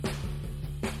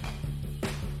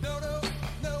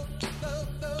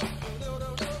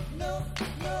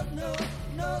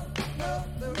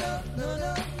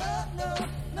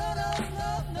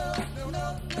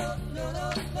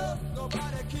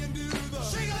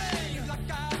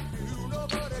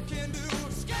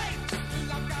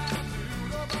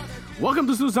Welcome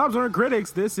to Snooze Hobbs on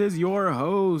Critics. This is your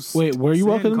host. Wait, were you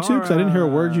welcome to? Because I didn't hear a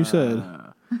word you said.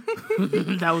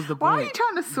 That was the point. Why are you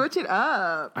trying to switch it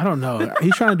up? I don't know.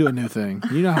 He's trying to do a new thing.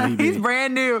 You know how he be. He's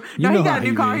brand new. You No, know he got how a new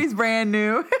he car. be. He's brand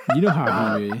new. You know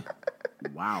how he be.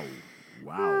 Wow.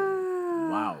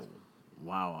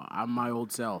 I'm my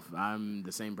old self. I'm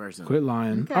the same person. Quit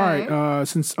lying. Okay. All right.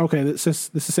 Since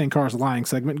this is Sankara's lying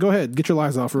segment, go ahead. Get your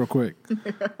lies off real quick.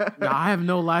 No, I have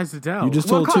no lies to tell. You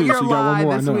just We'll told call two, your so you got one lie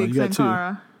more. I this know. week, You got two.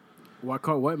 Sankara.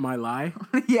 What my lie?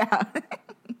 Yeah.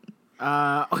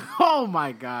 Oh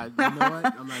my God. You know what?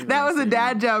 I'm not even That was gonna a say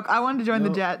dad that. joke. I wanted to join the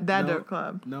No, dad no, joke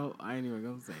club. No, I ain't even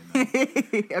gonna say that.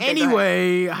 Okay, go ahead.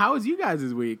 Anyway, how was you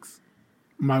guys' weeks?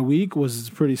 My week was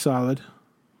pretty solid.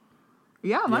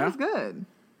 Yeah, mine Yeah? was good.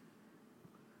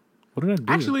 What did I do?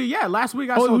 Actually, yeah, last week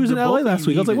I oh, saw it was in the LA both of last you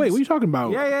week. I was like, wait, what are you heathens. talking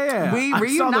about? Yeah. We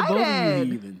I saw the both of you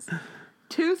reunited. heathens.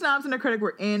 Two Snobs and a Critic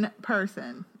were in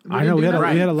person. I know we had a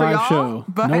For live y'all, show.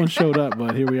 but- No one showed up,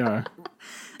 but here we are.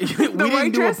 We didn't do a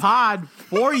waitress- pod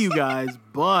for you guys,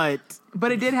 but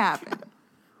But it did happen.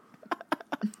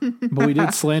 But we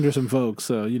did slander some folks,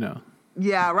 so you know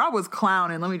Yeah, Rob was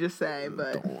clowning, let me just say.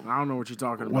 But I don't know what you're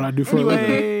talking about. what I do for a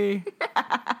living.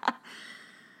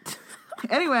 Anyway,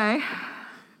 anyway,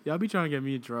 y'all be trying to get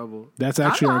me in trouble. That's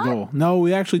actually our not. goal. No,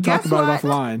 we actually talked Guess about what? it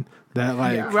offline. That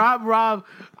like, Rob,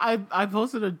 I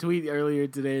posted a tweet earlier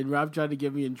today, and Rob tried to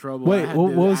get me in trouble. Wait, I had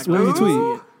what to was act the like-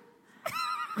 tweet?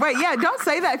 wait, yeah, don't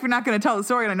say that if you're not going to tell the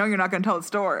story, and I know you're not going to tell the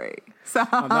story. So,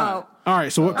 not. All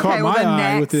right, so what caught well, my then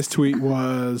eye with next. this tweet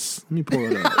was, let me pull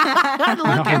it up. look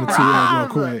I'll at the tweet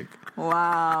out Rob. real quick.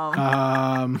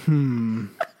 Wow.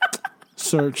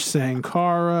 Search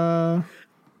Sankara.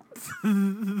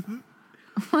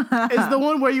 It's the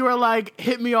one where you were like,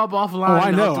 "Hit me up offline." Oh, I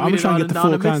and know. I'll I'm tweet trying it to get the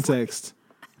full anonymous. context.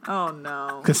 Oh,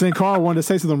 no. Because Sankara wanted to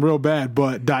say something real bad,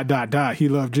 but ... he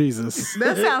loved Jesus.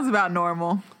 That sounds about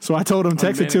normal. So I told him,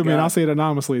 text man it to of me, and God. I'll say it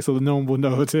anonymously so that no one will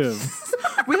know it's him.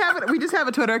 We just have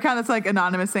a Twitter account that's like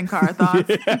anonymous Sankara thoughts.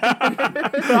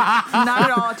 Not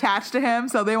at all attached to him,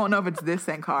 so they won't know if it's this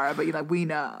Sankara, but we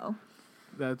know.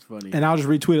 That's funny. And I'll just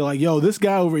retweet it like, yo, this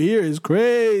guy over here is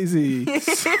crazy.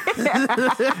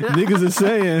 Niggas are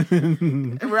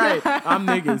saying. Right, I'm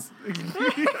niggas.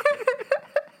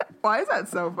 Why is that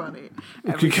so funny?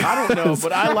 I don't know,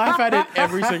 but I laugh at it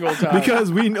every single time.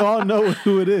 Because we all know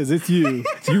who it is. It's you.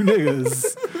 It's you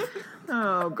niggas.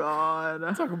 Oh, God.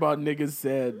 Talk about niggas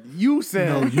said. You said.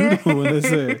 No, you know what they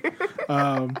said.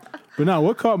 But no,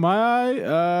 what caught my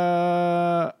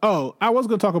eye? I was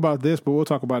going to talk about this, but we'll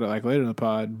talk about it like later in the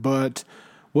pod. But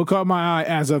what caught my eye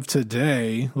as of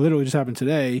today, literally just happened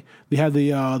today, they had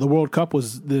the World Cup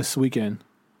was this weekend.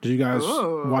 Did you guys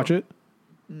watch it?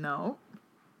 No.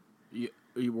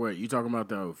 What, you talking about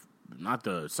not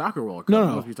the soccer World Cup? No.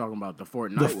 You must be talking about the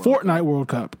Fortnite The World Cup. Fortnite World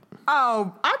Cup.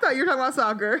 Oh, I thought you were talking about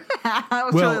soccer. I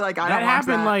was Well, really like, I That don't watch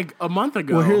happened that. like a month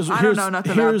ago. Well, here's I don't know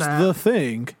nothing about here's that. the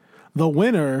thing. The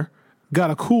winner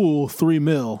got a cool $3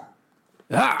 million.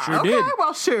 Sure Okay, did.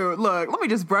 well, shoot. Look, let me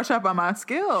just brush up on my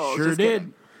skills. Sure Just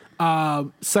did.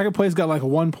 kidding. Second place got like a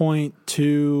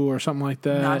 1.2 or something like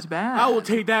that. Not bad. I will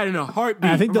take that in a heartbeat.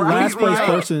 And I think the Right, last place right.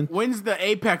 person. When's the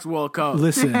Apex World Cup?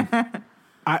 Listen,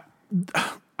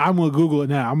 I'm gonna Google it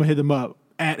now. I'm gonna hit them up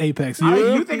at Apex.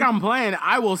 You think I'm playing?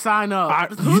 I will sign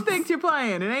up. Who thinks you're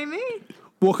playing? It ain't me.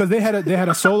 Well, because they had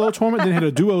a solo tournament, then they had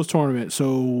a duos tournament.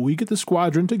 So we get the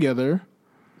squadron together,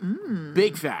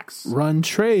 Big facts. run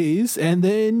trays, and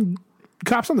then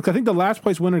cop something. 'Cause I think the last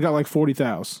place winner got like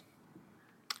 40,000.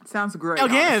 Sounds great.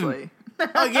 Again. Honestly.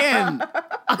 Again.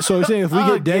 So you're saying if we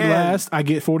get dead Again. last, I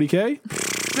get 40K?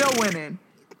 Still winning.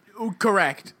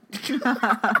 Correct.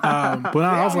 But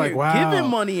I was like, wow. Giving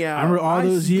money out. I remember all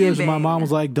those years when my giving. mom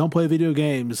was like, don't play video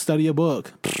games, study a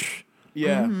book.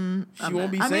 Yeah. She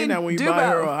won't be saying that when you do buy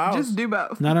her both. a house. Just do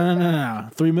both. No.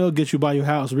 $3 million gets you by your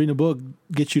house. Reading a book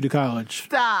gets you to college.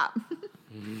 Stop.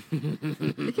 It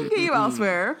can get you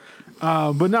elsewhere.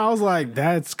 But no, I was like,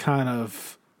 that's kind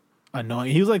of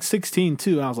annoying. He was like 16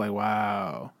 too. And I was like,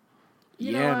 wow.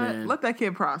 You know Yeah, what? man. Let that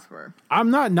kid prosper. I'm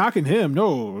not knocking him.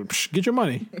 No, get your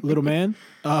money, little man.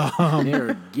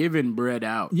 They're giving bread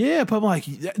out. Yeah, but I'm like,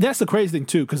 that's the crazy thing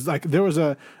too, because like there was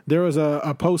a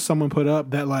post someone put up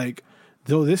that like,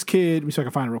 though this kid, let me see if I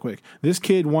can find it real quick. This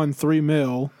kid won $3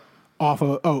 million off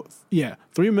of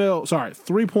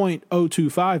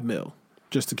 3.025 mil,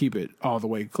 just to keep it all the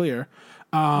way clear.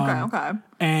 Okay.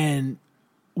 And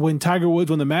when Tiger Woods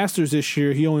won the Masters this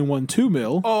year, he only won $2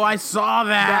 million. Oh, I saw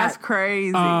that. That's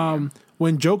crazy.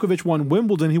 When Djokovic won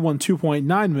Wimbledon, he won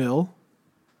 2.9 mil.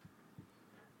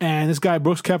 And this guy,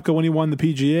 Brooks Koepka, when he won the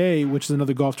PGA, which is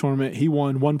another golf tournament, he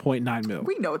won 1.9 mil.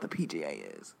 We know what the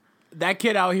PGA is. That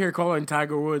kid out here calling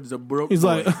Tiger Woods a broke He's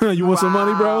boy. like, you want some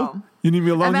money, bro? You need me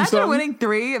to loan you Imagine something? winning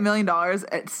 $3 million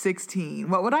at 16.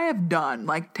 What would I have done?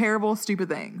 Like terrible, stupid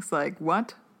things. Like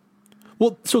what?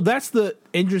 Well, so that's the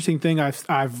interesting thing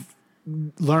I've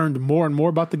learned more and more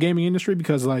about the gaming industry,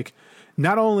 because like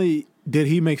not only did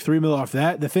he make $3 million off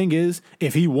that, the thing is,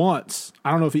 if he wants, I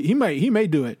don't know if he may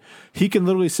do it. He can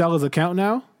literally sell his account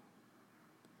now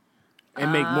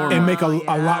and make more and money. make a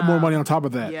lot more money on top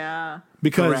of that. Yeah.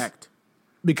 Correct.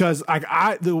 Because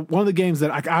one of the games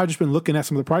that I've just been looking at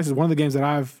some of the prices. One of the games that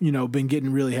I've been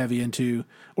getting really heavy into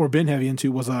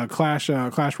was Clash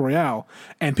Royale,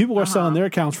 and people are selling their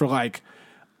accounts for like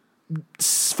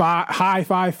high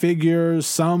 5 figures,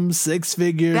 some 6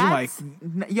 figures.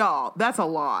 Y'all, that's a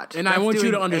lot. And that's I want you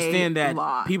doing to understand a that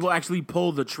lot. people actually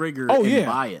pull the trigger Oh and yeah,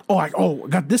 buy it.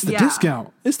 Got this the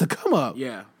discount. It's the come up.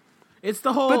 Yeah. It's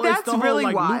the whole, But that's it's the whole really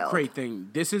like wild. loot crate thing.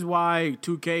 This is why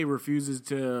 2K refuses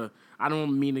to. I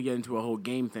don't mean to get into a whole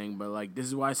game thing, but like this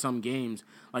is why some games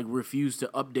like refuse to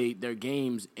update their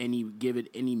games and give it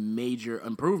any major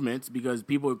improvements, because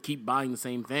people keep buying the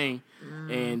same thing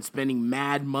and spending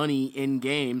mad money in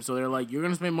games. So they're like, you're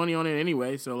gonna spend money on it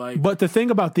anyway. So like, But the thing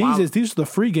about these is these are the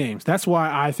free games. That's why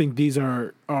I think these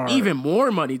are even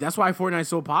more money. That's why Fortnite's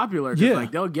so popular. 'Cause, Yeah.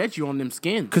 like they'll get you on them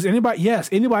skins. because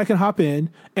anybody can hop in,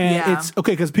 and Yeah. it's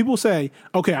okay. Because people say,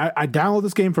 okay, I download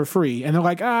this game for free, and they're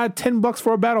like, $10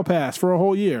 for a battle pass for a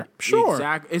whole year. Sure,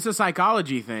 Exactly. It's a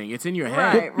psychology thing. It's in your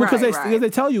head. Right. because they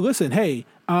tell you, listen, hey,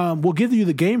 we'll give you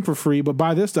the game for free, but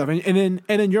buy this stuff, and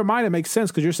in your mind it makes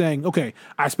sense, because you're saying, okay,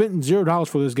 I spent $0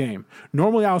 for this game.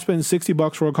 Normally I'll spend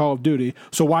 $60 for a Call of Duty,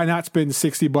 so why not spend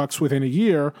 $60 within a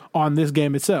year on this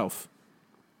game itself?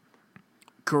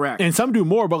 Correct. And some do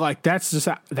more, but like that's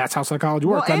how psychology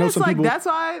works. Well, I know it's some like people. that's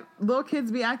why little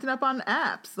kids be acting up on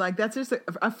apps. Like that's just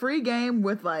a free game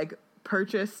with like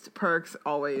purchased perks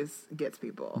always gets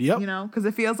people. Yep. Because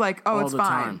it feels like, All it's the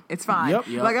fine. time. It's fine. Yep.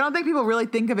 Like I don't think people really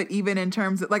think of it even in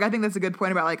terms of like, I think that's a good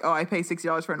point about like, I pay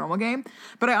 $60 for a normal game,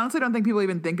 but I honestly don't think people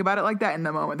even think about it like that in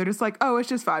the moment. They're just like, it's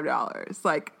just $5,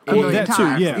 like a million that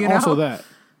times. too, yeah. Also that.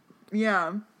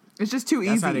 Yeah, it's just too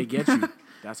That's easy. how they get you.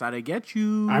 That's how they get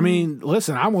you. I mean,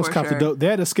 listen, I almost For copped the sure. dope. They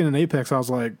had a skin in Apex. I was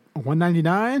like,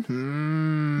 $199.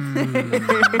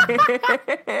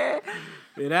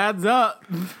 It adds up.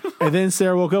 And then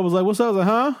Sarah woke up and was like, what's up? I was like,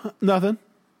 huh?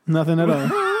 Nothing at all.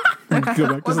 Go back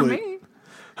to Wasn't sleep. me.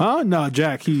 Huh? No,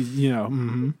 Jack, he's, He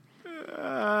clicked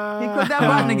that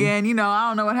button again. I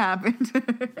don't know what happened.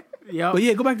 Yep. But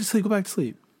yeah, go back to sleep.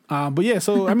 But yeah,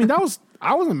 so, I mean, I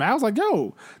wasn't mad. I was like,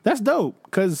 yo, that's dope.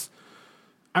 Because,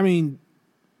 I mean,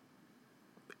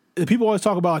 the people always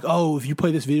talk about like, if you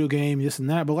play this video game, this and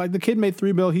that. But like the kid made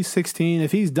 $3 million, he's 16.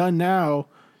 If he's done now,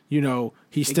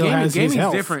 he still has his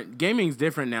health. Different. Gaming's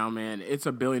different now, man. It's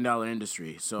 $1 billion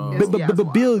industry. So, Yes.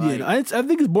 But billion. Like, I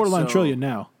think it's borderline so- trillion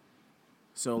now.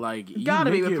 so like, you Gotta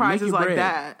make be with your- prices make your like bread.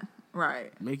 that.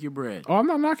 Right. Make your bread. Oh, I'm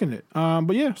not knocking it.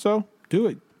 But yeah, so do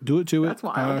it to it. That's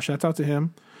wild. Shouts out to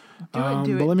him. Do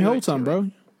it. But let me do hold it, something, do bro.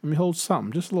 it. Let me hold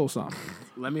something, just a little something.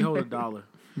 Let me hold $1.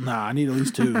 Nah, I need at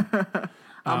least 2.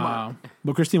 But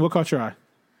Christine, what caught your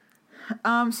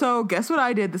eye? So guess what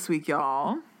I did this week,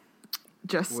 y'all?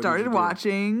 Just What did started you do?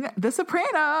 watching The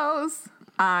Sopranos.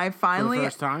 I For finally, the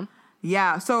first time.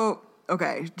 yeah. So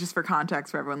okay, just for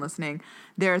context for everyone listening,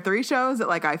 there are 3 shows that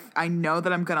like I know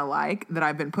that I'm gonna like that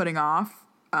I've been putting off.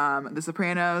 The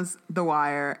Sopranos, The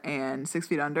Wire, and 6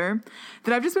 Feet Under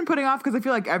that I've just been putting off because I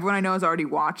feel like everyone I know has already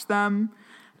watched them.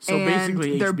 So and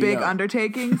basically they're HBO. big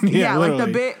undertakings. Yeah, like the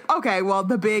literally.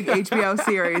 the big HBO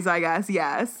series, I guess.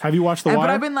 Yes. Have you watched The But Wire?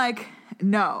 I've been like,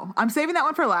 no, I'm saving that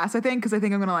one for last. I think because I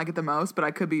think I'm gonna like it the most. But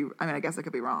I could be. I guess I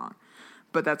could be wrong.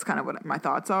 But that's kind of what my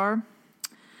thoughts are.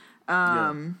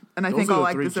 And I Those think are I'll the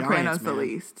like 3 The Sopranos giants, the man.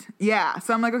 least. Yeah.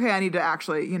 So I'm like, okay, I need to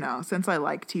actually, since I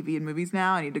like TV and movies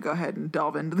now, I need to go ahead and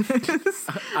delve into this.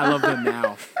 I love them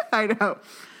now. I know.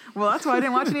 Well, that's why I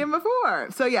didn't watch any of them before.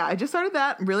 So yeah, I just started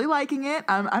that, really liking it.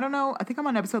 I don't know. I think I'm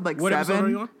on episode like What 7. episode are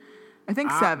you on? I think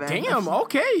 7. Damn.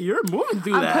 Okay, you're moving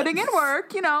through I'm that. putting in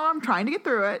work. I'm trying to get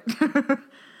through it.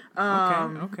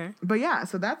 Okay. But yeah,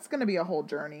 so that's going to be a whole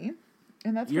journey,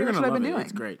 and that's You're pretty gonna much what love I've been it. doing.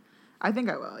 It's great. I think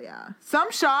I will. Yeah, some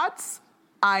shots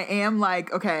I am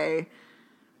like, okay,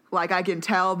 like I can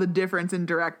tell the difference in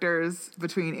directors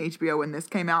between HBO when this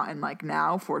came out and like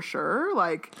now for sure.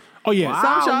 Like, Oh yeah. Wow.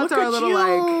 some shots look are a at little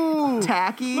you. like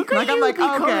tacky. Look at like you I'm like,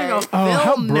 becoming okay. a how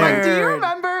film bright. Like, do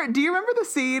you nerd. remember the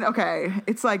scene? Okay,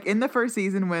 it's like in the first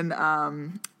season when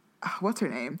what's her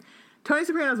name? Tony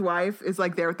Soprano's wife is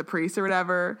like there with the priest or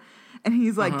whatever, and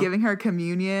he's like giving her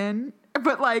communion.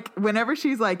 But like whenever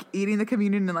she's like eating the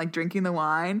communion and like drinking the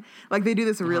wine, like they do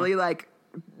this really like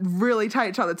really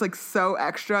tight shot that's like so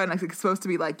extra and like it's supposed to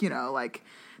be like, you know, like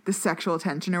the sexual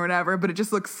tension or whatever, but it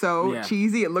just looks so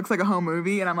cheesy. It looks like a home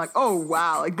movie, and I'm like, oh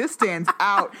wow, like this stands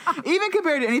out. Even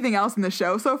compared to anything else in the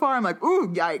show so far, I'm like,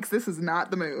 ooh, yikes, this is not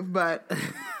the move. But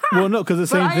well, no, because the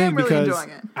same thing. Really because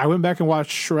I went back and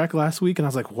watched Shrek last week, and I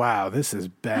was like, wow, this is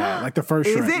bad. Like the first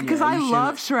Shrek. Is it? Because I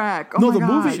love Shrek. Oh no, my the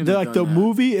God. movie, the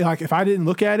movie, like if I didn't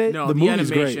look at it, the movie's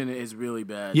great. animation is really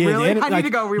bad. Yeah, really? I need to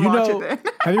go rewatch it then.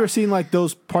 Have you ever seen like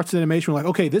those parts of animation where like,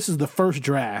 okay, this is the first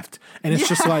draft, and it's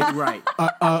just like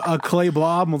a clay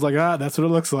blob? I was like, that's what it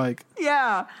looks like.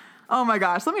 Yeah. Oh my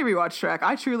gosh, let me rewatch Shrek.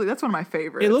 That's one of my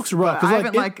favorites. It looks rough. I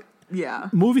haven't yeah.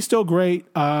 Movie's still great,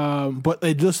 but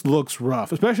it just looks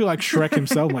rough. Especially like Shrek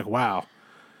himself. I'm like, wow.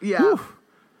 Yeah.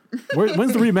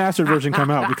 When's the remastered version come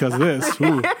out? Because this.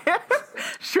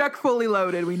 Shrek fully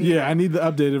loaded. We need. I need the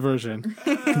updated version.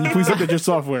 Can you please update your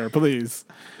software, please?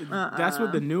 That's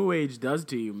what the new age does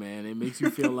to you, man. It makes you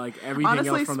feel like everything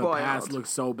else from the past looks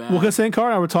so bad. Well, because Sankara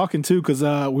and I were talking too, because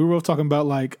we were both talking about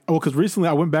because recently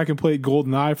I went back and played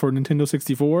GoldenEye for Nintendo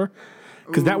 64.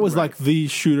 Because that was like the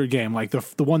shooter game, like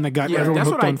the one that got everyone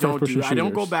hooked on first-person shooters. I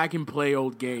don't go back and play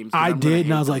old games. I did,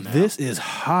 and I was like, this is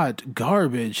hot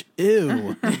garbage.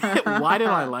 Ew. Why did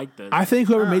I like this? I think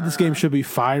whoever made this game should be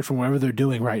fired from whatever they're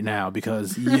doing right now,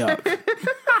 because yuck.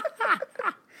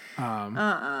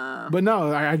 But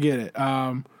no, I get it.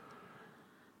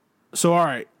 So, all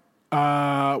right.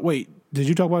 Wait, did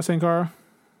you talk about Sankara?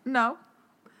 No.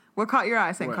 What caught your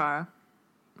eye, Sankara?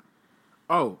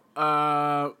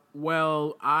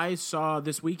 Well, I saw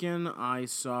this weekend. I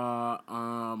saw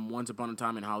Once Upon a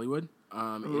Time in Hollywood.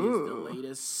 It is the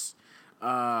latest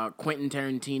Quentin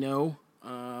Tarantino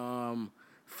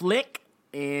flick,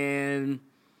 and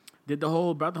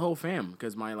brought the whole fam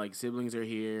because my siblings are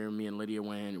here. Me and Lydia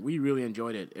went. We really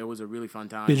enjoyed it. It was a really fun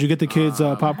time. Did you get the kids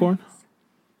popcorn?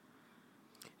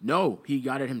 No, he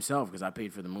got it himself because I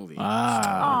paid for the movie.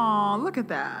 Oh, look at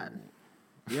that.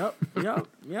 Yep.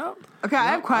 Okay, I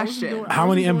have a question. How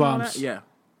many M-bombs? Yeah.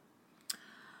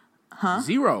 Huh?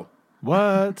 0.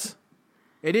 What?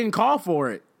 It didn't call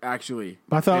for it, actually.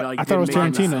 But I thought it was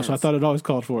Tarantino, so I thought it always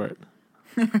called for it.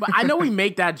 But I know we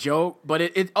make that joke, but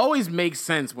it always makes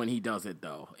sense when he does it,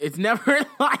 though. It's never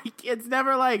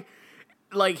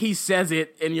like he says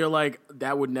it and you're like,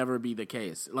 that would never be the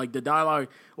case. Like the dialogue,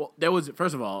 well, it was the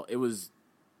 70s.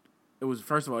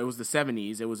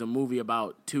 It was a movie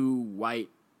about two white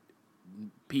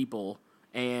people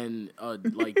and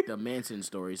the Manson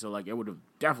story. So it would have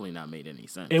definitely not made any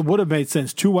sense. It would have made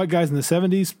sense. Two white guys in the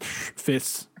 70s,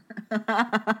 fits.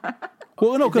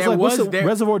 Well, no, because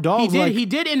Reservoir Dogs. He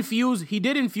did infuse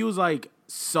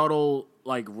subtle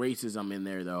racism in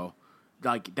there though.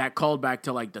 That called back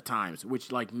to the times,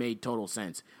 which made total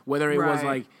sense. Whether it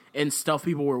was in stuff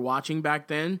people were watching back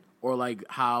then, or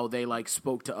how they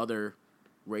spoke to other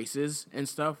races and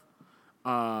stuff.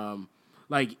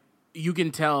 You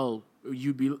can tell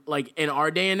you'd be in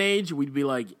our day and age, we'd be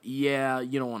like, yeah,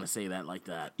 you don't want to say that like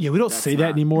that. Yeah, we don't say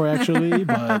that anymore actually,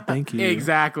 but thank you.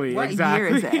 Exactly. What year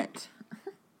is it?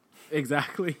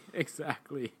 Exactly.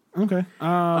 Okay.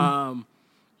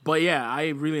 But yeah, I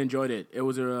really enjoyed it. It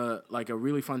was a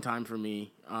really fun time for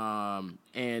me,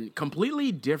 and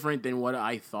completely different than what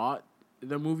I thought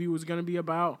the movie was going to be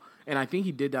about. And I think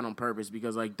he did that on purpose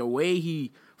because the way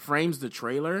he frames the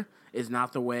trailer is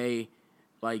not the way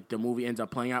the movie ends up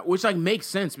playing out, which makes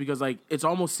sense because it's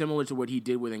almost similar to what he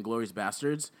did with Inglourious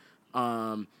Bastards.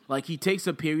 He takes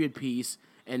a period piece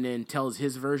and then tells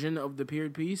his version of the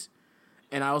period piece.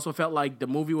 And I also felt like the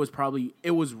movie was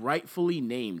rightfully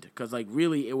named because,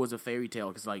 really, it was a fairy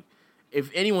tale. Because, if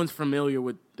anyone's familiar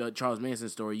with the Charles Manson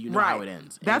story, you know how it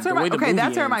ends. That's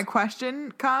where my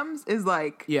question comes is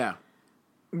yeah.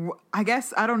 I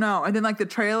guess, I don't know. And then, the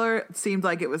trailer seemed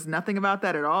like it was nothing about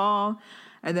that at all.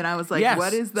 And then I was like,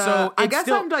 what is the... So I guess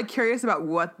I'm, curious about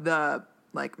what the,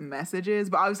 message is.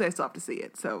 But obviously, I still have to see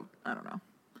it. So, I don't know.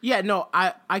 Yeah, no,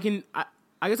 I guess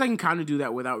I can kind of do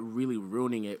that without really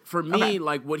ruining it. For me,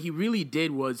 what he really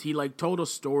did was he, told a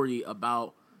story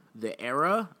about the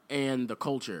era and the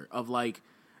culture of, a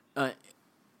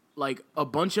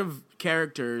bunch of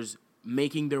characters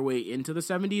making their way into the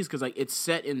 70s because, it's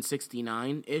set in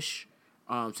 69-ish,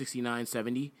 69,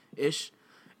 70-ish.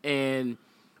 And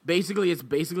it's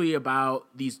basically about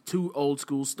these two old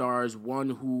school stars, one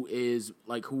who is,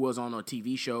 who was on a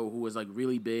TV show, who was,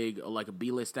 really big, a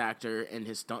B-list actor, and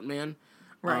his stuntman.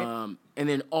 Right. And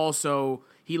then also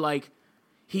he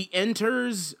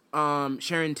enters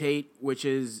Sharon Tate, which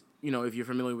is, if you're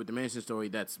familiar with the Manson story,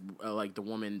 that's the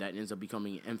woman that ends up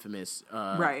becoming infamous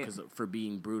for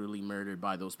being brutally murdered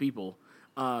by those people.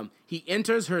 He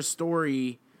enters her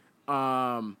story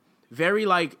Very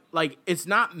like it's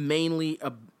not mainly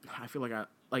a. I feel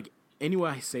like any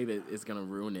way I say that is gonna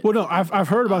ruin it. Well, no, I've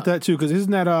heard about that too, because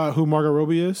isn't that who Margot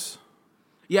Robbie is?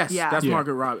 Yes, Yeah. that's Yeah.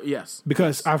 Margot Robbie. Yes,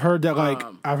 Because I've heard that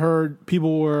I've heard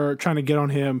people were trying to get on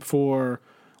him for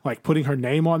like putting her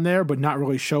name on there, but not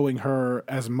really showing her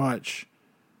as much.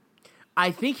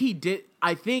 I think he did.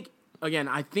 I think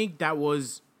that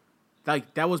was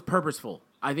purposeful.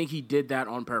 I think he did that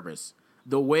on purpose.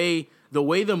 The way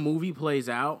the movie plays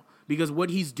out, because what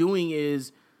he's doing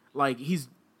is like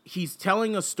he's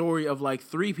telling a story of like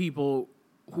three people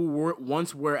who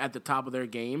once were at the top of their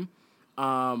game,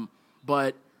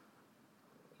 but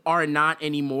are not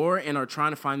anymore and are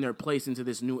trying to find their place into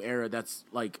this new era that's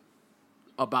like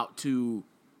about to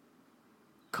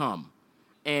come.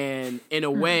 And in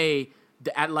a way,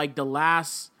 at like the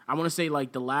last, I want to say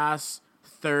like the last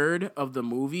third of the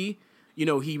movie, you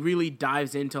know, he really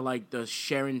dives into like the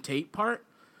Sharon Tate part.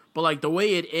 But like the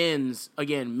way it ends,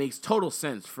 again, makes total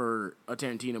sense for a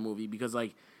Tarantino movie, because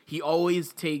like he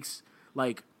always takes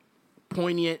like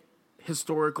poignant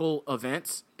historical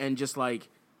events and just like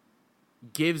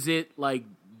gives it like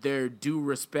their due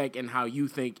respect and how you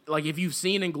think. Like if you've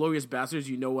seen Inglourious Basterds,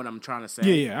 you know what I'm trying to say.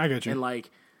 Yeah, I got you. And like,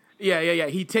 yeah.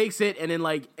 He takes it and then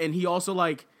like, and he also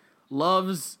like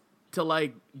loves to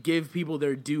like give people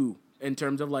their due in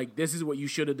terms of like, this is what you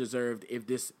should have deserved if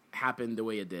this happened the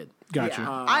way it did. Gotcha.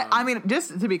 Yeah. I mean,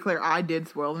 just to be clear, I did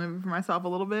spoil the movie for myself a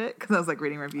little bit because I was like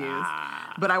reading reviews,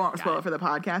 but I won't spoil it for the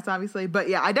podcast, obviously. But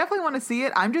yeah, I definitely want to see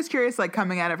it. I'm just curious, like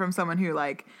coming at it from someone who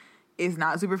like is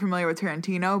not super familiar with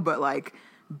Tarantino, but like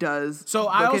does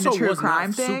look into true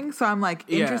crime thing. So I'm like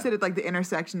interested at like the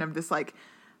intersection of this like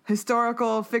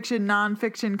historical fiction,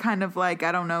 nonfiction kind of like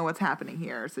I don't know what's happening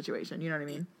here situation. You know what I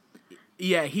mean?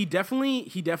 Yeah, he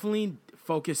definitely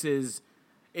focuses.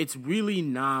 It's really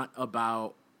not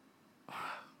about.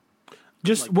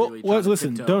 Just like, really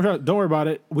listen. Don't worry about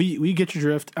it. We get your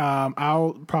drift.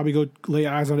 I'll probably go lay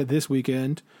eyes on it this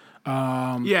weekend.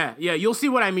 Yeah. You'll see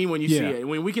what I mean when you see it.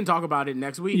 When we can talk about it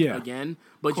next week again.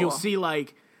 But Cool. you'll see,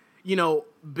 like, you know,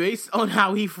 based on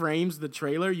how he frames the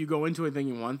trailer, you go into it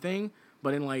thinking one thing,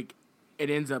 but then like it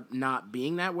ends up not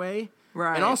being that way.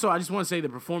 Right. And also, I just want to say the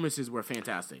performances were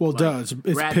fantastic. Well, like, it's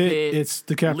Brad Pitt, it's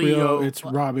DiCaprio, Leo, it's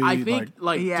Robbie. I think,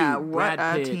 yeah, dude, what Brad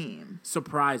a Pitt team.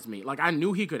 surprised me. Like, I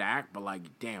knew he could act, but like,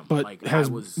 damn. but like, I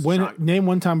was shocked. name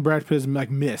one time Brad Pitt has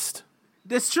like missed.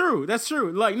 That's true.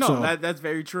 Like, no, So- that's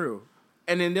very true.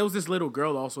 And then there was this little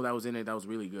girl also that was in it that was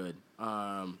really good.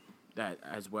 That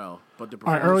as well. But the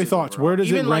All right, early thoughts. overall- Where does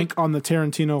Even, it rank on the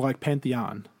Tarantino like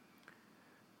pantheon?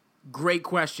 Great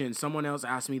question. Someone else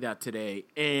asked me that today.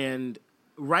 And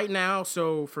right now,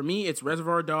 so for me, it's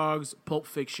Reservoir Dogs, Pulp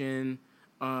Fiction,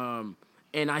 and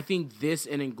I think this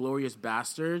and Inglourious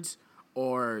Bastards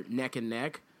are neck and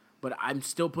neck. But I'm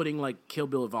still putting like Kill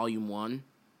Bill Volume 1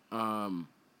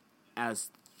 as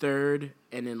third,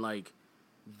 and then like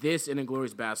this and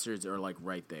Inglourious Bastards are like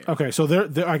right there. Okay, so they're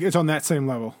like it's on that same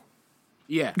level.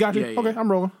 Yeah. Got you. Yeah, Okay, I'm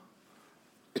rolling.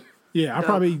 Yeah, I'll Dope.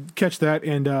 probably catch that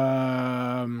and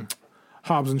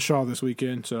Hobbs and Shaw this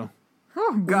weekend. So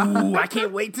Oh God. Ooh, I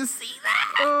can't wait to see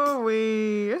that. Oh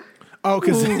we.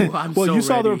 because Ooh, I'm well, so you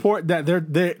saw the ready. report that they're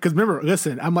because remember,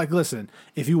 listen,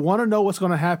 if you want to know what's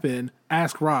going to happen,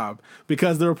 ask Rob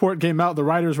because the report came out. The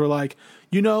writers were like,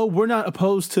 we're not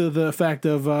opposed to the fact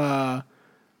of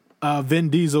Vin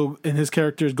Diesel and his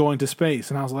characters going to space,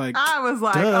 and I was like, I was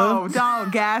like, duh. oh,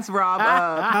 don't gas Rob up.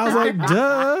 I was like,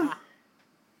 duh.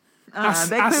 They I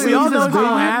clearly see We all this know just it's gonna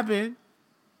wrong. happen.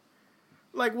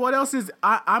 Like, what else is?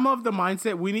 I'm of the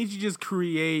mindset we need to just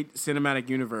create cinematic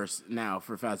universe now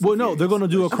for Fast. Well, and no, they're going to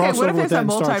do a Okay, what crossover if with it's that a in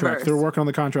Star Trek. multiverse? They're working on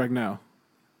the contract now.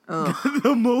 the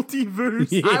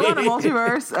multiverse. I want a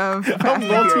multiverse of A Fast and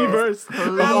Furious. multiverse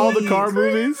of all the car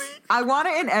movies. I want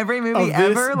it in every movie Of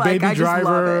this, ever. Like Baby I just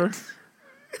Driver. love it.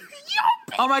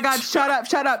 Oh my God! Shut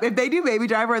up! If they do Baby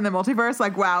Driver in the multiverse,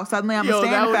 like wow, suddenly I'm a Yo,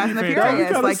 stan that of would Fast be and the fantastic.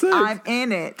 Furious. That would be Like kinda I'm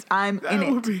in it. I'm That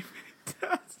in would it. be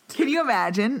fantastic. Can you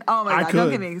imagine? Oh my I God! Don't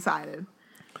could. get me excited.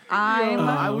 I'm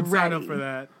I would ready. sign up for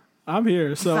that. I'm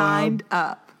here. So Signed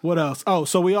up. what else? Oh,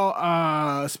 so we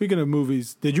all. Speaking of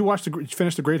movies, did you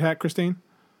finish the Great Hack, Christine?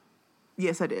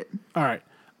 Yes, I did. All right.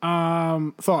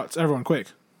 Thoughts, everyone, quick.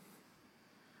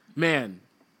 Man,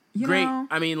 You great. know?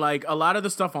 I mean, like a lot of the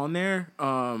stuff on there,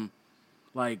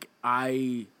 like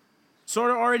I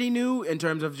sort of already knew in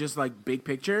terms of just like big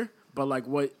picture, but like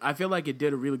what I feel like it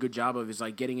did a really good job of is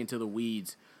like getting into the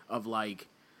weeds of like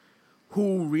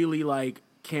who really like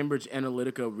Cambridge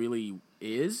Analytica really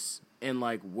is and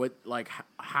like what like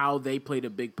how they played a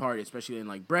big part, especially in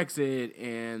like Brexit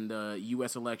and the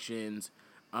U.S. elections,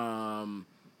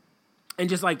 and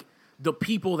just like the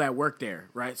people that work there,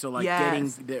 right? So like getting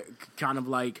the kind of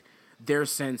like their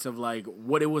sense of like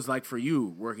what it was like for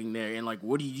you working there, and like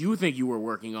what do you think you were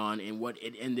working on, and what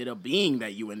it ended up being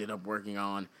that you ended up working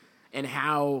on, and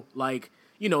how like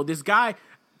this guy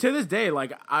to this day,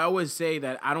 like I always say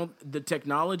that the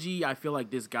technology I feel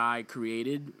like this guy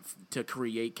created to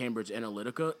create Cambridge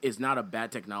Analytica is not a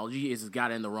bad technology. It's just got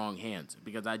in the wrong hands,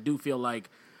 because I do feel like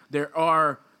there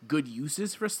are good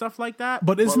uses for stuff like that.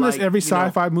 But isn't this every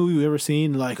sci-fi movie we've ever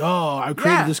seen? Like, oh, I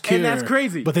created this cure. And that's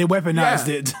crazy. But they weaponized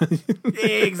it.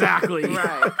 Exactly.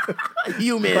 Right.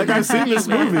 Human. Like, I've seen this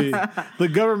movie. The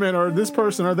government or this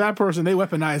person or that person, they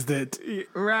weaponized it.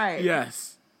 Right. Yes.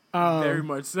 Very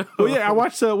much so. Well, yeah, I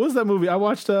watched, what was that movie? I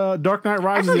watched Dark Knight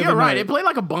Rises the other you're right. night. It played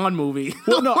like a Bond movie.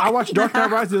 Well, no, I watched Dark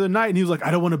Knight Rises the other night, and he was like,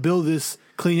 I don't want to build this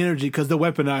clean energy because they're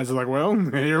weaponized. I was like, well,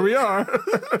 here we are.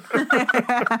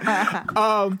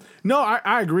 No,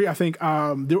 I agree. I think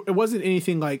it wasn't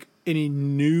anything like any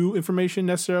new information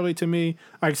necessarily to me.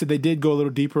 Like I said, they did go a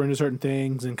little deeper into certain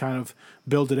things and kind of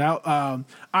build it out.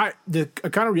 The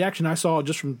kind of reaction I saw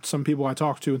just from some people I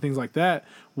talked to and things like that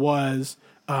was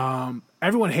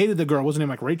everyone hated the girl. Wasn't it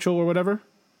like Rachel or whatever?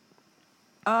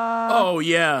 Oh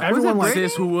yeah, everyone was like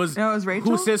sis who was no, it was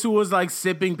Rachel? who was like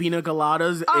sipping pina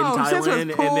coladas in Thailand, was and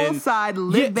then poolside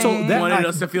living. wanted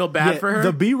us to feel bad for her.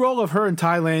 The B-roll of her in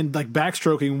Thailand, like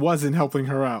backstroking, wasn't helping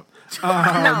her out.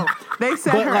 No, they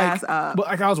set her ass up. But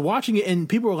like I was watching it, and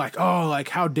people were like, "Oh, like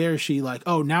how dare she? Like,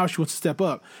 oh, now she wants to step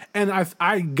up." And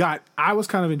I was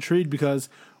kind of intrigued because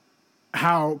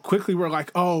how quickly we're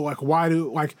like, "Oh, like why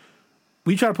do like."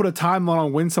 We try to put a timeline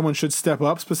on when someone should step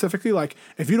up specifically. Like,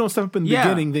 if you don't step up in the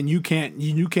beginning, then you can't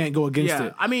go against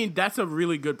it. I mean, that's a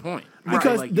really good point.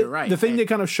 Because like, you're right. The thing they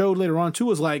kind of showed later on, too,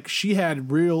 was like she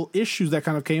had real issues that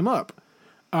kind of came up.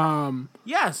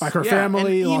 Yes. Like her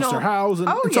family and, lost her house. And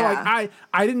so, like,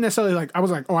 I didn't necessarily, like, I was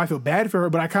like, oh, I feel bad for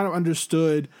her, but I kind of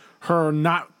understood her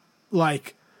not,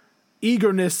 like,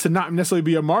 eagerness to not necessarily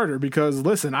be a martyr because,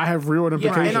 listen, I have real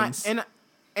implications.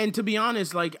 And to be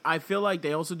honest, like I feel like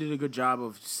they also did a good job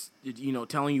of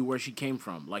telling you where she came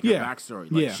from, like her backstory.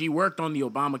 Like she worked on the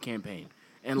Obama campaign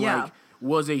and like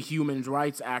was a human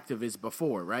rights activist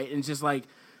before, right? And it's just like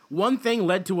one thing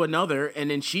led to another, and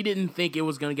then she didn't think it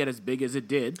was going to get as big as it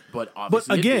did, but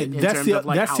obviously, but again, that's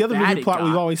the other movie plot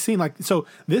we've always seen. Like, so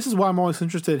this is why I'm always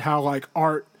interested how like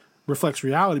art reflects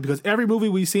reality, because every movie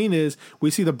we've seen is we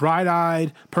see the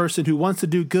bright-eyed person who wants to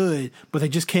do good, but they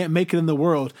just can't make it in the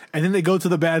world, and then they go to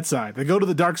the bad side. They go to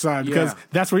the dark side because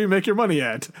that's where you make your money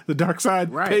at. The dark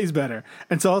side pays better.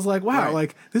 And so I was like, wow,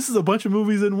 like this is a bunch of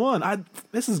movies in one.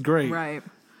 This is great. Right.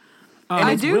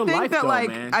 I do think that,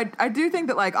 like, I do think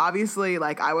that, like, obviously,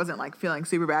 like, I wasn't, like, feeling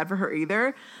super bad for her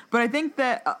either, but I think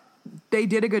that they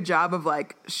did a good job of,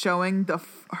 like, showing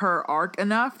her arc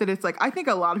enough that it's, like, I think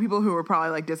a lot of people who were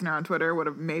probably, like, dissing her on Twitter would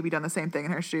have maybe done the same thing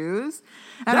in her shoes.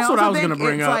 And that's what I was going to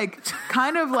bring up. Like,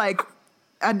 kind of, like,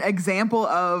 an example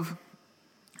of,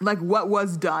 like, what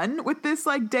was done with this,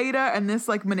 like, data and this,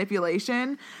 like,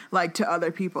 manipulation, like, to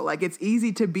other people. Like, it's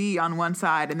easy to be on one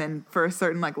side and then for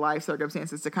certain, like, life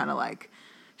circumstances to kind of, like,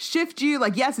 shift you.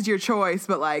 Like, yes, it's your choice,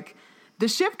 but, like, the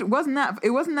shift wasn't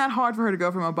that hard for her to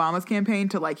go from Obama's campaign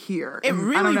to, like, here. It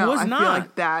really was not. I feel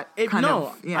like that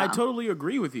I totally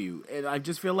agree with you. And I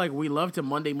just feel like we love to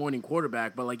Monday morning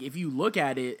quarterback, but, like, if you look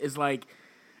at it, it's like,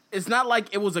 it's not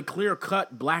like it was a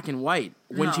clear-cut black and white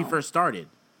when she first started.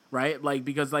 Right? Like,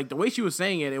 because, like, the way she was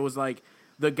saying it, it was like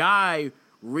the guy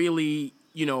really,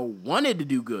 wanted to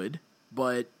do good,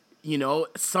 but,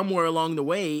 somewhere along the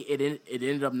way, it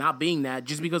ended up not being that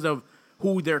just because of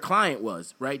who their client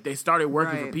was, right? They started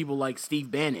working for people like Steve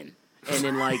Bannon. And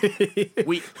then, like,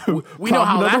 we know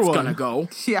how that's going to go.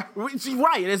 Yeah.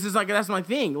 Right. It's just like, that's my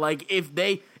thing. Like,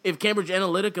 if Cambridge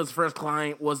Analytica's first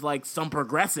client was, like, some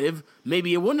progressive,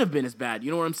 maybe it wouldn't have been as bad.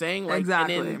 You know what I'm saying? Like,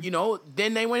 exactly. And then,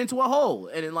 then they went into a hole.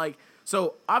 And then, like,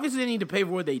 so obviously they need to pay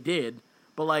for what they did.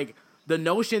 But, like, the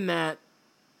notion that,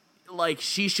 like,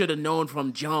 she should have known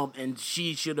from jump and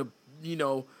she should have,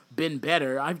 been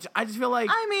better. I just feel like.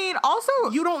 I mean, also.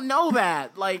 You don't know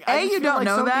that. Like, you don't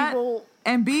know that.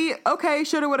 And B, okay,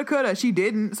 shoulda, woulda, coulda. She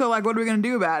didn't. So, like, what are we going to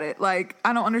do about it? Like,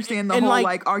 I don't understand the whole,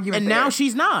 like, argument And there. now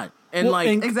she's not. And,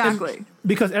 exactly.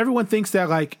 Because everyone thinks that,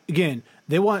 like, again,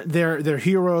 they want their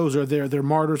heroes or their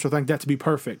martyrs or like that to be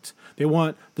perfect. They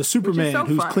want the Superman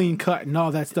who's clean cut and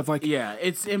all that stuff. Like, yeah,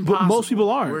 it's impossible. But most people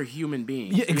aren't. We're human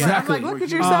beings. Yeah, exactly. I'm like, look at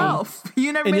yourself.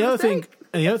 You never made a mistake.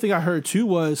 And the other thing I heard, too,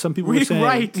 was some people were saying...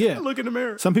 Right. Yeah. Look in the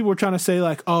mirror. Some people were trying to say,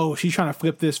 like, oh, she's trying to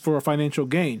flip this for a financial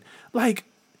gain. Like,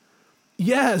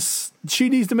 yes, she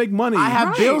needs to make money. I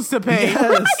have bills to pay.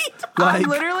 Yes. Right. I'm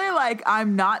literally, like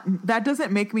I'm not. That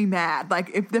doesn't make me mad. Like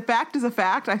if the fact is a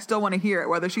fact, I still want to hear it,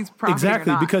 whether she's profiting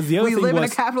exactly or not. because the other we thing live was,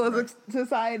 in a capitalist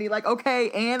society. Like okay,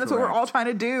 and that's what we're all trying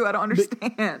to do. I don't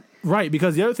understand. Right,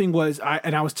 because the other thing was,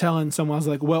 I was telling someone, I was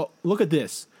like, well, look at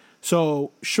this.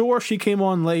 So sure, she came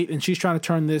on late and she's trying to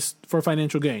turn this for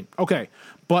financial gain. Okay,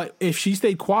 but if she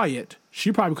stayed quiet,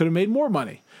 she probably could have made more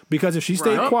money because if she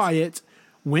stayed quiet,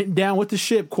 went down with the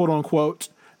ship, quote unquote.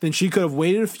 Then she could have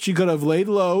waited. She could have laid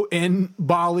low in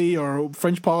Bali or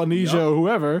French Polynesia or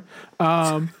whoever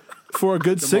for a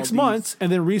good 6 months,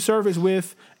 and then resurface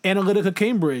with Analytica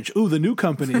Cambridge. Ooh, the new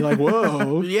company. Like,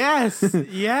 whoa, yes.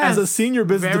 As a senior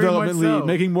business Very development much so. lead,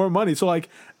 making more money. So like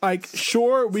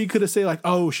sure, we could have said like,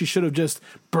 oh, she should have just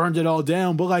burned it all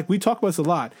down. But like we talk about this a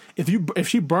lot. If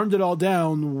she burned it all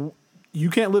down, you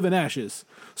can't live in ashes.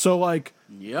 So like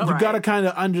you got to kind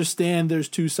of understand there's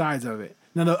two sides of it.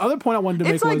 Now, the other point I wanted to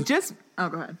make was... Oh,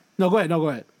 go ahead. No, go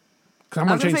ahead. Because I'm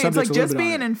going to change subjects it's like just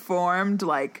being an informed,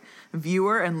 like,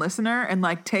 viewer and listener and,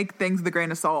 like, take things with a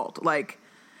grain of salt. Like,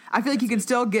 I feel like you can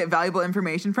still get valuable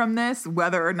information from this,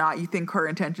 whether or not you think her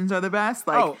intentions are the best.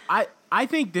 Like, I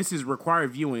think this is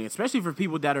required viewing, especially for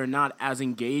people that are not as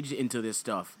engaged into this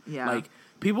stuff. Yeah. Like,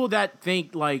 people that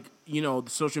think, like,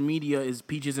 social media is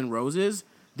peaches and roses...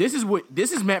 This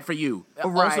is meant for you.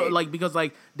 Right. Also, like, because,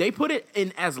 like, they put it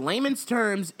in as layman's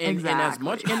terms and as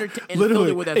much entertainment.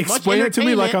 Literally, with as explain much it to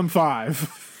me like I'm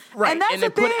 5. Right. And that's they the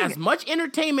put thing. as much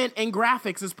entertainment and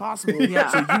graphics as possible so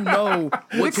you know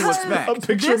what to expect. A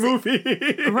picture movie.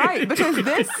 Right, because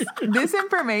this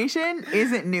information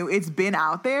isn't new. It's been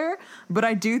out there, but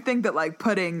I do think that, like,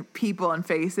 putting people and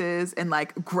faces and,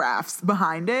 like, graphs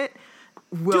behind it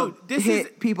will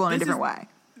hit people in a different way.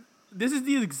 This is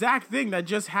the exact thing that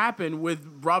just happened with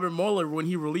Robert Mueller when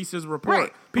he released his report.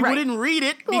 Right, People didn't read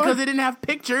it because it didn't have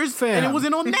pictures and it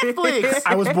wasn't on Netflix.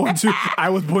 I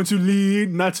was born to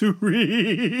lead, not to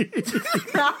read.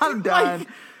 I'm done.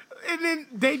 And then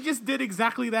they just did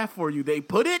exactly that for you. They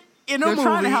put it in a They're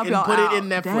trying to movie help and y'all put out. it in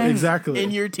Netflix. Dang. Exactly.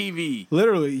 In your TV.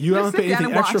 Literally, you don't Just pay sit down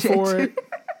anything and extra watch for it.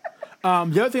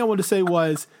 The other thing I wanted to say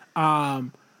was,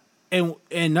 and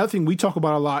another thing we talk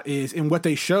about a lot is, and what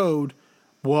they showed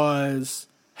was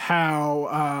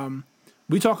how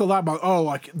we talk a lot about,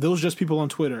 like those just people on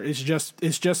Twitter. It's just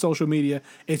social media.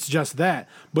 It's just that.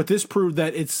 But this proved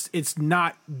that it's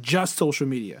not just social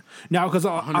media. Now, because a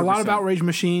lot of outrage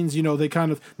machines,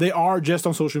 they are just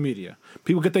on social media.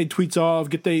 People get their tweets off,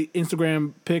 get their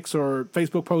Instagram pics or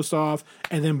Facebook posts off,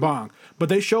 and then bong. But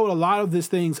they showed a lot of these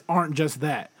things aren't just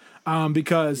that.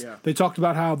 Because they talked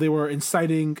about how they were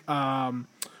inciting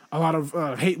a lot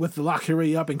of hate with the Lock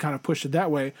Harry Up and kind of pushed it that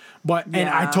way. And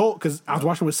I told, because I was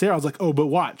watching with Sarah, I was like, but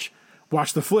watch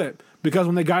the flip. Because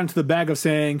when they got into the bag of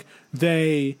saying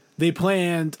they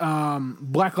planned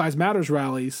Black Lives Matters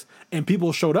rallies and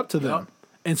people showed up to them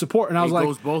and support, and I was like, it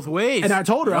goes both ways. And I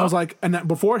told her, I was like, and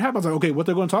before it happened, I was like, okay, what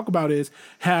they're going to talk about is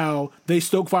how they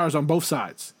stoke fires on both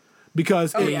sides.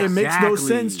 Because it makes no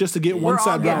sense just to get one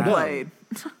side riled up.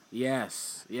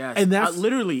 Yes, and that's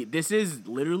this is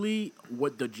literally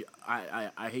what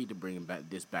I hate to bring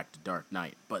this back to Dark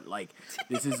Knight, but like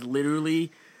this is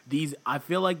literally I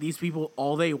feel like these people,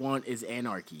 all they want is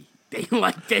anarchy. They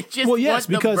just want because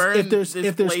to burn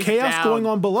if there's chaos going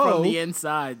on below from the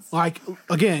insides, like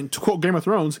again to quote Game of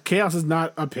Thrones, chaos is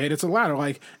not a pit, it's a ladder.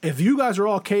 Like if you guys are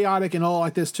all chaotic and all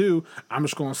like this too, I'm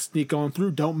just going to sneak on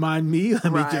through. Don't mind me.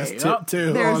 Let me just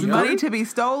tiptoe. There's money to be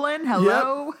stolen.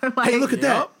 Hello. Yep. Hey, look at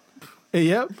that. Hey,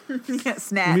 yep.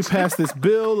 Snatched. Let me pass this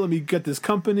bill. Let me get this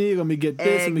company. Let me get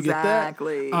this. Let me get that.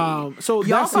 So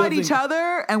y'all fight each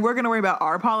other, and we're going to worry about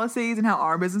our policies and how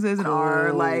our businesses and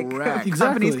our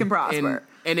companies can prosper.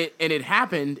 And it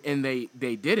happened, and they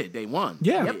did it. They won.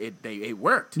 Yeah, it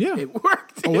worked. Yeah, it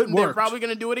worked. Oh, it worked. They're probably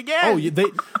going to do it again. Oh,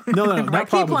 no, not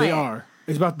probably. They are.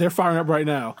 They're firing up right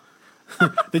now.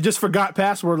 They just forgot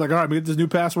password. Like, all right, we get this new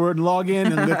password and log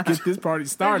in, and let's get this party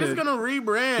started. They're just gonna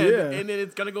rebrand, and then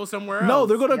it's gonna go somewhere else. No,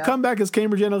 they're gonna come back as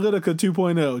Cambridge Analytica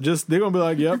 2.0. Just they're gonna be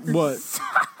like, "Yep,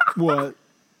 what,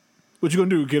 what you gonna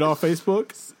do? Get off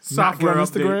Facebook? Software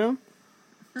not get on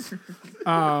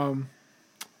Instagram?"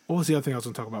 What was the other thing I was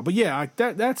gonna talk about? But yeah,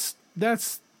 that's.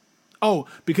 that's what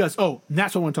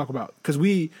I want to talk about, because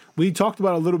we talked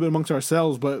about it a little bit amongst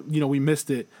ourselves, but we missed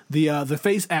it. The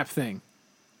Face app thing.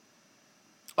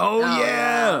 Oh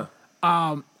yeah.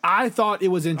 I thought it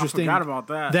was interesting. I forgot about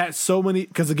that. That so many,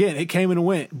 because again, it came and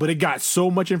went, but it got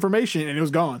so much information and it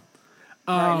was gone.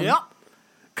 Yep.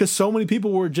 Because so many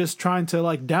people were just trying to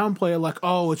like downplay it, like,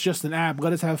 oh, it's just an app.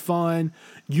 Let us have fun.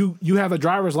 You have a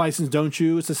driver's license, don't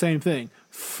you? It's the same thing.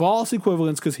 False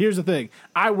equivalence. Because here's the thing: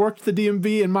 I worked the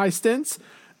DMV in my stints.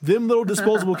 them little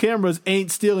disposable cameras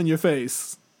ain't still in your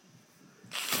face.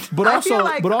 But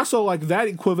also, like that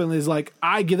equivalent is like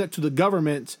I give that to the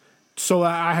government so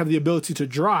that I have the ability to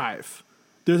drive.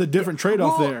 There's a different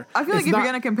trade-off there. I feel like if you're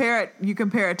gonna compare it, you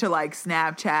compare it to like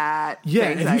Snapchat.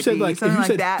 Yeah, Face if you said like something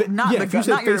like that, if you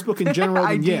said Facebook in general,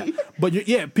 then yeah. But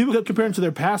people kept comparing to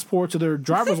their passports or their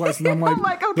driver's license. I'm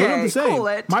like, okay, they're the same. cool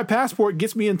it. My passport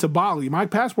gets me into Bali. My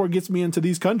passport gets me into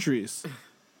these countries.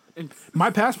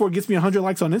 My passport gets me 100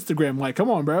 likes on Instagram. Like, come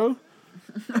on, bro.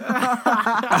 My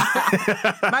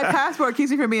passport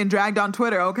keeps me from being dragged on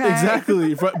Twitter. Okay,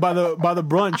 exactly by the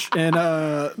brunch and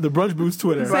the brunch boost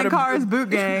Twitter. Sankara's boot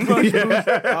gang.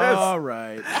 All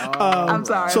right. I'm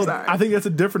sorry. So I think that's a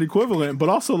different equivalent, but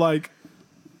also like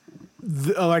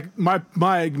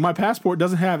my passport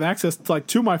doesn't have access to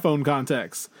to my phone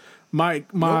contacts. My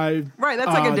right, that's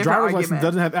like a different driver's argument. license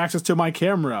doesn't have access to my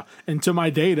camera and to my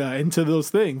data and to those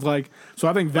things. So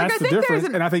I think that's the difference.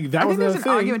 And I think that was the thing. There's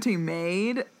an argument to be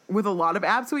made with a lot of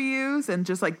apps we use and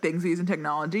just like things we use in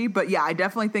technology. But yeah, I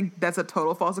definitely think that's a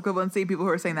total false equivalency. People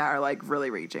who are saying that are like really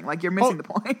reaching. Like you're missing the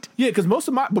point. Yeah, because most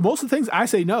of the things I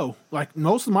say no. Like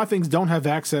most of my things don't have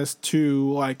access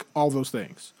to like all those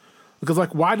things. Because,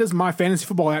 why does my fantasy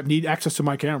football app need access to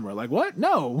my camera? Like, what?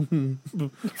 No. In case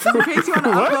you want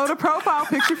to upload a profile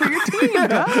picture for your team.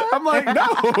 I'm like, no.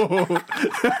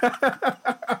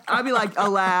 I'll be like,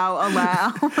 allow.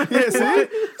 Yeah, see?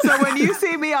 So when you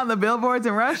see me on the billboards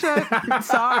in Russia,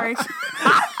 sorry.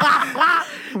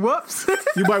 Whoops.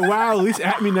 You're like, wow, at least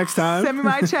at me next time. Send me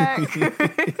my check.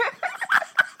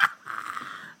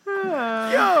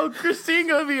 Yo, Christine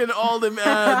gonna be in all them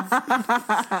ads.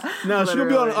 No, she's gonna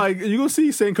be on you gonna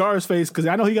see Sankara's face because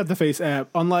I know he got the face app.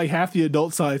 Unlike half the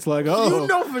adult sites, like You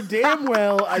know for damn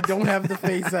well I don't have the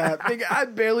face app. Nigga, I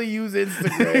barely use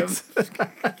Instagram.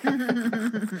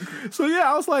 So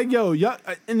yeah, I was like, yo, yeah,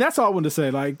 and that's all I wanted to say.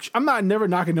 Like, I'm never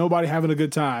knocking nobody having a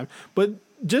good time, but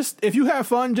just if you have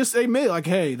fun, just admit like,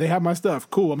 hey, they have my stuff.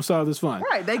 Cool, I'm sorry this fun.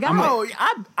 Right, they got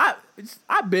it.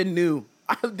 I've been new.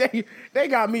 They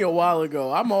got me a while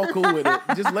ago. I'm all cool with it.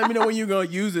 Just let me know when you're gonna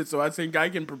use it, so I think I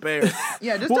can prepare.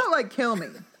 Yeah, just don't kill me.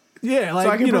 Yeah, so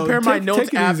I can prepare my notes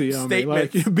take it app easy on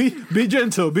statement. Me. Like, be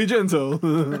gentle. Be gentle.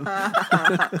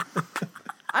 I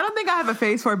don't think I have a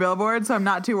face for a billboard, so I'm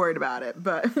not too worried about it.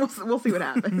 But we'll see what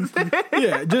happens. Just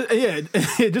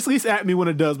at least at me when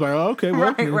it does. Like, okay,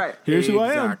 well, right. Here's who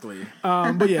I am. Exactly.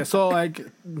 But yeah, so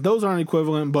those aren't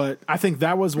equivalent. But I think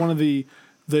that was one of the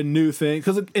new things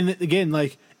because again,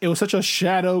 it was such a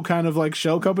shadow kind of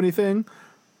shell company thing.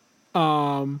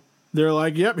 They're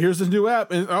like, yep, here's this new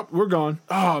app, and we're gone.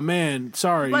 Oh man,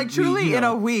 sorry. Truly, in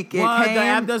a week, the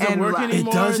app doesn't work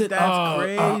anymore. It doesn't. That's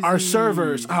crazy. Our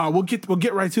servers. We'll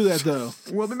get right to that though.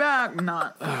 We'll be back.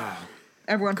 Not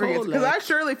everyone forgets because I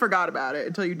surely forgot about it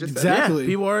until you just exactly. Said it. Yeah,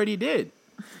 people already did.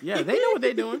 Yeah, they know what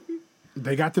they're doing.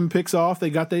 They got them picks off. They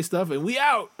got their stuff, and we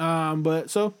out. But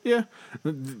so yeah, I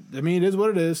mean, it is what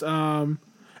it is. And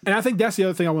I think that's the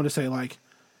other thing I want to say.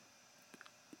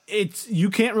 You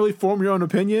can't really form your own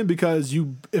opinion because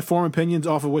you form opinions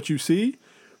off of what you see.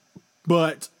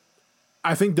 But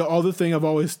I think the other thing I've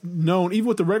always known, even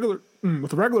with the regular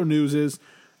news, is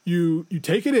you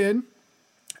take it in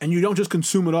and you don't just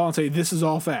consume it all and say this is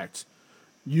all facts.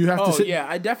 You have to. Yeah,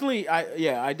 I definitely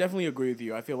agree with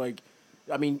you. I feel like,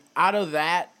 out of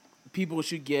that, people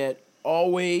should get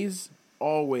always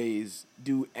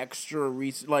do extra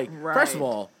research. First of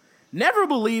all, never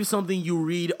believe something you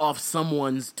read off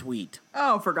someone's tweet.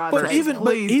 Oh, for God's sake!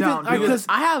 Please don't. Because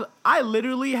I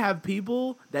literally have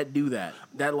people that do that.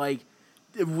 That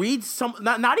read some,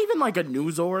 not even a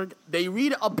news org. They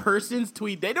read a person's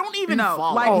tweet. They don't even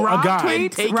follow. Rob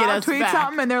tweets tweets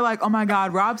something, and they're like, "Oh my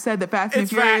God, Rob said that Fast and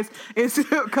Furious is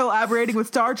collaborating with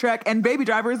Star Trek, and Baby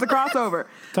Driver is the crossover."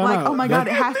 Oh my God,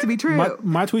 it has to be true.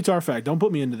 My tweets are fact. Don't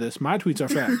put me into this. My tweets are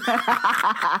fact.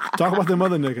 Talk about them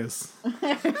other niggas.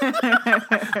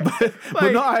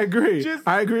 but no, I agree.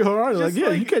 I agree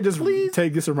wholeheartedly. You can't just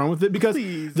take this and run with it because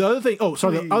the other thing.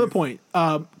 The other point.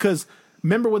 Because.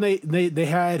 Remember when they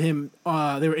had him,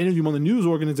 they were interviewing him on the news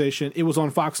organization, it was on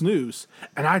Fox News.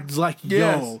 And I was like,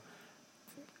 yo,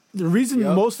 the reason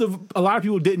a lot of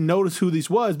people didn't notice who this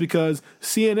was because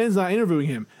CNN's not interviewing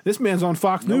him. This man's on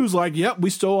Fox News yep, we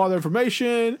stole all the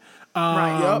information.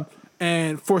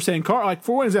 And for Sankara,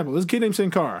 for one example, this kid named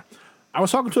Sankara. I was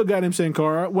talking to a guy named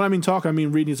Sankara. When I mean talk, I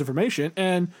mean reading his information.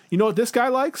 And you know what this guy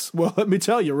likes? Well, let me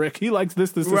tell you, Rick. He likes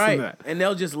this, and that. And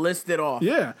they'll just list it off.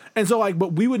 Yeah. And so,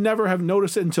 but we would never have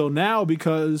noticed it until now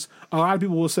because a lot of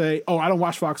people will say, oh, I don't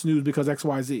watch Fox News because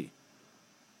XYZ.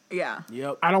 Yeah.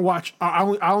 Yep. I don't watch. I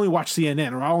only watch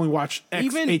CNN or I only watch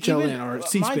HLN or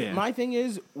C-SPAN. My thing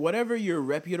is, whatever your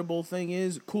reputable thing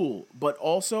is, cool. But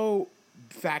also,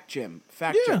 fact check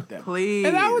them. Please.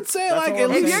 And I would say, That's like, all at I'm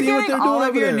least if saying. you're see what getting they're doing all of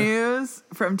over your there. news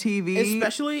from TV,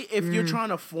 Especially if you're trying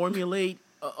to formulate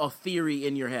a theory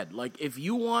in your head. Like, if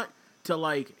you want to,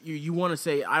 like, you want to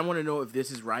say, I want to know if this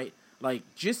is right, like,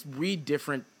 just read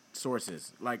different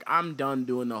sources. Like, I'm done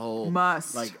doing the whole...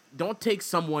 Must. Like, don't take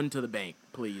someone to the bank,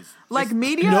 please. like Just-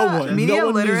 media No one needs to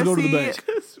literacy. go to the bank.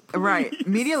 Right.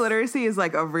 Media literacy is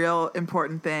like a real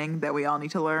important thing that we all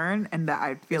need to learn, and that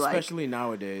I feel Especially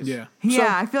nowadays. Yeah.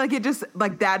 yeah, I feel like it just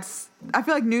like I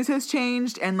feel like news has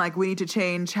changed, and like we need to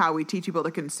change how we teach people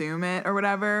to consume it or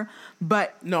whatever.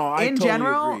 But No, I in totally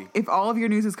general, agree. if all of your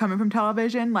news is coming from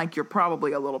television, like you're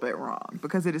probably a little bit wrong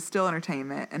because it is still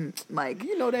entertainment, and like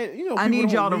You know that. You know, I people need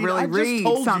don't y'all to read. really I just read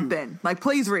told you. something. Like,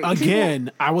 please read.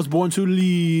 Again, I was born to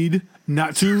lead,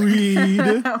 not to read.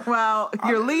 Well,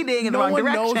 you're leading in the No wrong one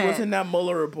direction. knows what's in that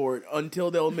Mueller report until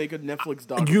they'll make a Netflix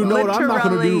doc. You know about what I'm not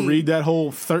going to do? Literally. Read that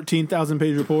whole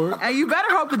 13,000-page report. And you better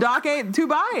hope the doc ain't too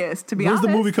biased, to be When's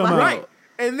honest. the movie come Like, out? Right.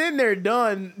 And then they're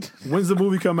done. When's the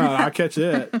movie come out? I'll catch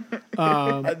that.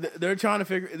 They're trying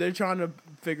to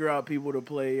figure out people to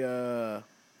play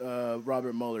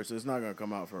Robert Mueller, so it's not going to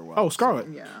come out for a while. Oh, Scarlet.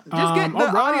 Yeah. Just get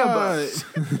the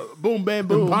audiobook. Boom, bam,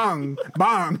 boom. Bang,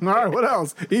 bang. All right, what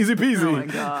else? Easy peasy. Oh my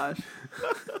gosh.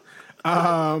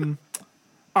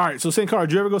 All right, so Sankara,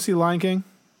 did you ever go see Lion King?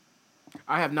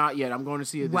 I have not yet. I'm going to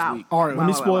see it this Wow. week. All right, let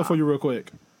me Wow, spoil wow, it for you real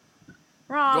quick.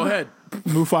 Rob. Go ahead.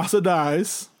 Mufasa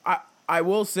dies. I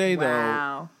will say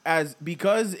Wow. though,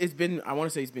 because it's been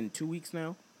 2 weeks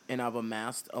now, and I've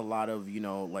amassed a lot of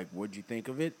like what'd you think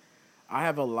of it? I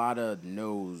have a lot of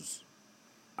no's.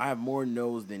 I have more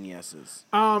no's than yeses.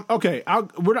 Okay, I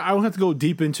don't have to go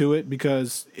deep into it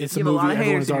because it's a You have a movie lot of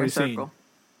everyone's haters in already your seen.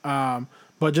 circle.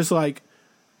 But just like,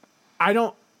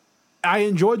 I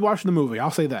enjoyed watching the movie.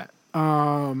 I'll say that.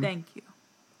 Thank you.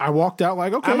 I walked out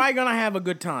like, okay. Am I gonna have a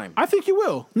good time? I think you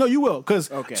will. No, you will.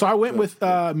 Okay, So I went good, with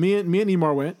me and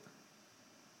Emar went.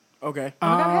 Okay.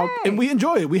 Hey. And we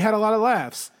enjoyed it. We had a lot of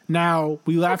laughs. Now,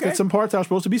 we laughed Okay. at some parts that were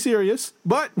supposed to be serious,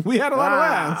 but we had a lot of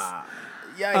laughs.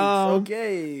 Yikes.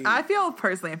 Okay. I feel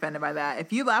personally offended by that.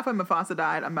 If you laugh when Mufasa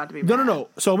died, I'm about to be No, mad. no, no.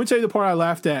 So let me tell you the part I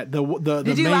laughed at. The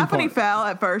Did you main laugh part. when he fell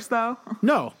at first, though?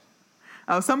 No.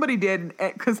 Oh, somebody did,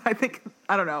 because I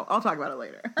don't know. I'll talk about it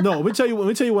later. No, let me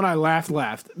tell you when I laughed.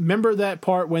 Remember that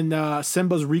part when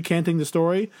Simba's recanting the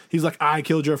story? He's like, I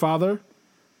killed your father.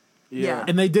 Yeah.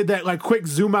 And they did that like quick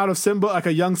zoom out of Simba, like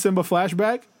a young Simba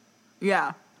flashback.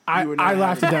 Yeah. I were not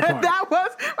laughed at that part. That was,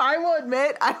 I will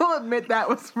admit that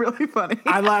was really funny.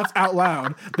 I laughed out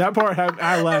loud. That part,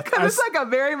 I laughed. Because it's like a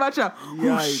very much a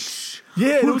Yikes.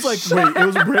 Yeah, it was like, wait, it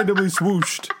was randomly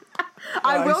swooshed.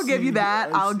 I will give see, you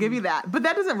that. I I'll see. give you that. But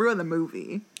that doesn't ruin the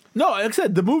movie. No, like I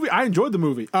said, the movie, I enjoyed the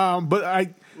movie.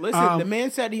 But Listen, the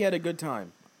man said he had a good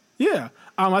time. yeah.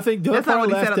 I think the other That's not part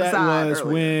I what he said laughed on the at side was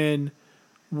earlier.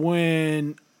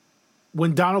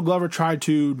 when Donald Glover tried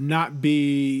to not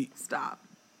be, Stop.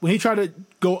 when he tried to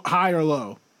go high or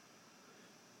low.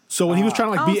 So when he was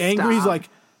trying to like be Oh, angry, he's stop. like,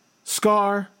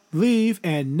 Scar, leave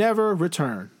and never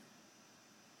return.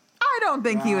 I don't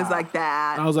think he was like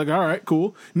that. I was like, all right,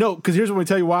 cool. No, because here's what we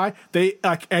tell you why. They,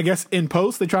 I guess in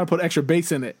post, they try to put extra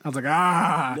bass in it. I was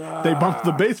like, they bumped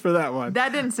the bass for that one.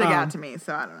 That didn't stick out to me,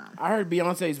 so I don't know. I heard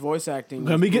Beyonce's voice acting.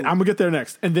 I'm gonna get there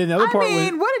next. And then the other I part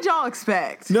mean, what did y'all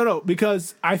expect? no,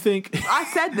 because I think I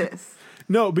said this.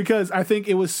 no, because I think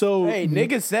it was so. Hey,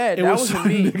 nigga said it that was wasn't so,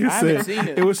 me. nigga I haven't said- seen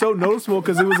it. It was so noticeable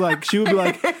because it was like she would be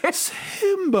like,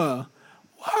 Simba,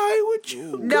 why would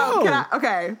you No, go? can I?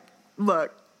 Okay,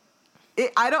 look.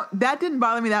 That didn't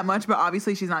bother me that much, but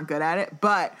obviously she's not good at it.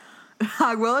 But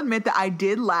I will admit that I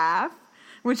did laugh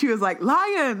when she was like,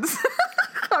 "Lions."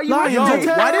 Are you Lions okay?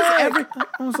 attack! Why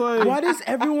I was like, Why does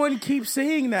everyone keep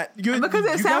saying that? Because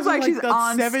it you sounds guys are like she's the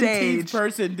on 17th stage.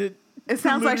 person to. It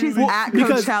sounds like she's literally- at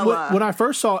because Coachella. when I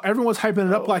first saw it, everyone was hyping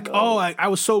it up I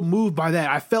was so moved by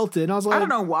that. I felt it. And I was like, I don't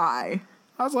know why.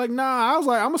 I was like, nah. I was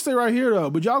like, I'm going to stay right here,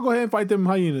 though. But y'all go ahead and fight them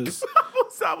hyenas.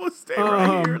 I will stay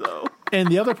right here though. And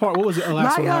the other part, what was it?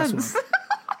 Last Lions. one.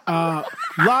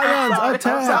 Lions attack.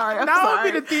 I'm sorry. I'm Now I'm sorry.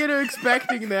 in the theater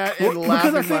expecting that and Because laughing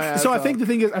I my think ass so. I off. think the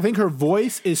thing is, I think her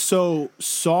voice is so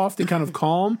soft and kind of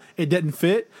calm. It didn't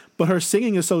fit, but her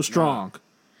singing is so strong.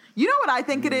 You know what I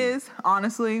think it is,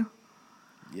 honestly?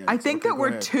 Yeah, I think okay, that go we're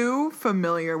ahead. too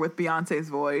familiar with Beyonce's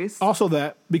voice Also,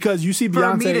 that because you see for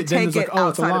Beyonce, me to then take it's like, it oh,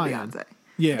 it's a outside of lion. Beyonce.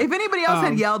 Yeah. If anybody else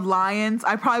had yelled lions,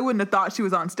 I probably wouldn't have thought she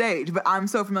was on stage. But I'm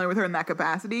so familiar with her in that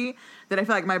capacity that I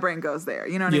feel like my brain goes there.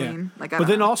 You know what I mean? Like, but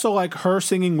then also like her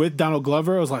singing with Donald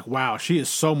Glover, I was like, wow, she is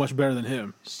so much better than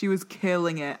him. She was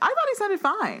killing it. I thought he sounded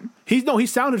fine. He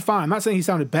sounded fine. I'm not saying he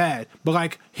sounded bad, but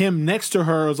like him next to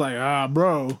her was like,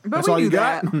 bro, But that's we all knew you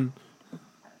got.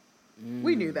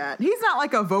 We knew that. He's not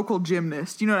like a vocal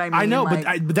gymnast. You know what I mean? I know,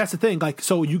 like, but that's the thing. Like,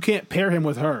 so you can't pair him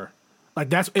with her.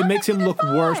 Like it makes him look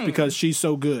worse because she's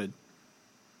so good.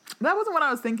 that wasn't what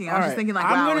I was thinking. I was just thinking like,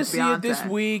 I'm wow, gonna it's see Beyonce. it this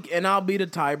week, and I'll be the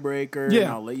tiebreaker. Yeah.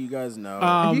 And I'll let you guys know.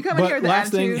 If you come in But here with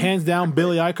last thing, attitude- hands down,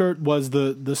 Billy Eichert was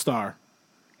the star.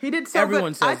 He did so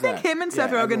Everyone good. says I think that. him and Yeah,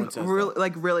 Seth everyone says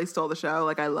Rogen really stole the show.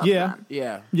 Like I love Yeah.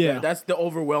 that. yeah. That's the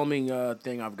overwhelming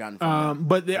thing I've gotten from that.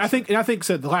 But I think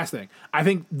said the last thing. I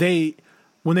think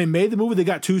when they made the movie, they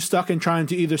got too stuck in trying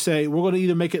to either say we're going to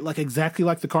either make it like exactly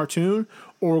like the cartoon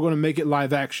or we're going to make it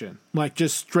live action, like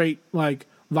just straight like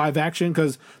live action.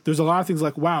 Because there's a lot of things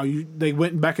like wow, they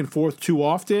went back and forth too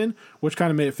often, which kind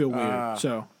of made it feel weird.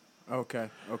 So Okay.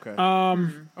 Okay.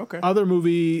 other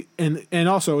movie and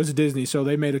also it's Disney, so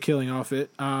they made a killing off it.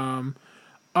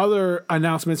 Other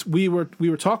announcements, we were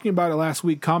talking about it last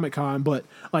week, Comic-Con, but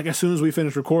like as soon as we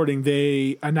finished recording,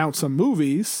 they announced some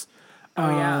movies.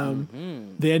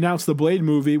 They announced the Blade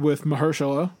movie with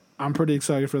Mahershala. I'm pretty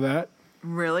excited for that.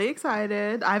 Really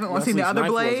excited. I haven't seen Wesley the other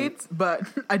Snipes Blades, but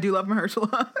I do love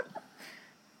Mahershala.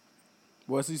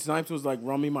 Wesley Snipes was like,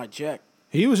 "Run me my check."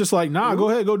 He was just like, "Nah, go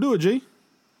ahead, go do it, G."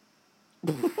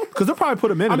 Because they'll probably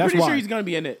put him in it. I'm That's pretty why. sure he's gonna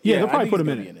be in it. Yeah, they'll I probably think put he's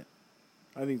him gonna in be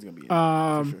I think he's gonna be in it.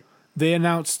 For sure. They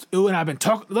announced, and I've been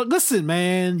talking. Listen,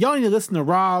 man, y'all need to listen to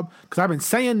Rob because I've been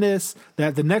saying this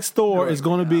that the next Thor is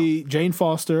going to be Jane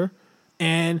Foster,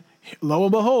 and lo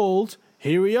and behold,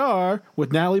 here we are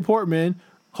with Natalie Portman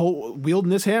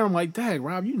wielding this hammer. I'm like, dang,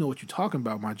 Rob, you know what you're talking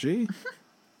about, my G.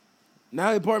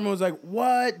 Natalie Portman was like,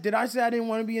 "What? Did I say I didn't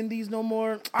want to be in these no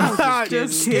more?" I was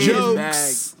Just kidding. kidding. Get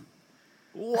his bag.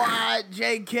 What?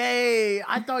 JK?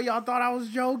 I thought y'all thought I was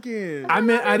joking. I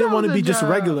meant I didn't want to was a be just joke.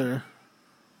 regular.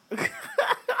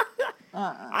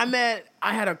 I meant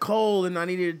I had a cold and I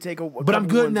needed to take a. But I'm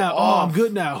good now. Oh, I'm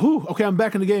good now. Whew. Okay, I'm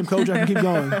back in the game, coach. I can keep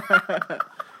going.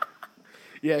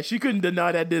 Yeah, she couldn't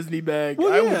deny that Disney bag.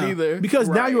 Well, I yeah, wouldn't either. because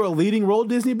now you're a leading role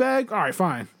Disney bag. All right,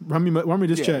 fine. Run me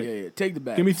this check. Yeah. Take the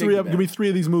bag. Give me Take the bag. Give me 3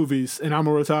 of these movies, and I'm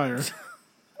gonna retire.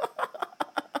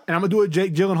 And I'm gonna do a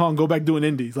Jake Gyllenhaal and go back doing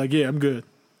indies. Like, yeah, I'm good.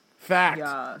 Fact.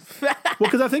 Yes. Well,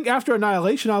 because I think after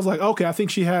Annihilation, I was like, okay, I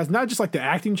think she has not just like the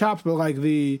acting chops, but like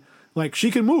she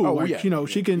can move. Oh, like, yeah. you know,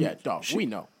 she can. Yeah, dog. We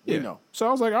know. Yeah. We know. So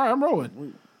I was like, all right, I'm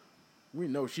rolling. We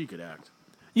know she could act.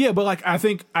 Yeah, but like I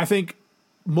think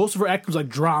most of her acting was like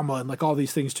drama and like all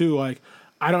these things too. Like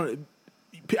I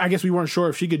guess we weren't sure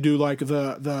if she could do like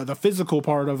the physical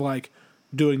part of like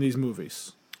doing these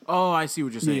movies. Oh, I see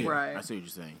what you're saying. Yeah. Right. I see what you're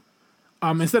saying.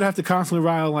 Instead of have to constantly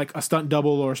rely on like a stunt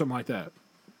double or something like that.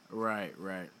 Right.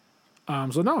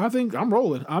 So no, I think I'm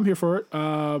rolling. I'm here for it.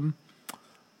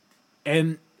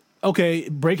 And okay,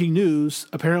 breaking news.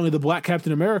 Apparently the Black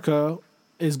Captain America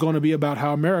is going to be about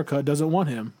how America doesn't want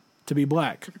him to be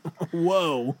black.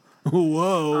 Whoa.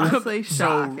 Honestly,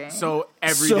 shocking. So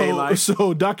everyday life.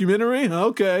 So documentary?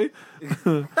 Okay.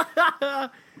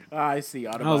 I see.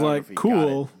 I was like, Autobiography.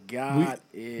 cool. Got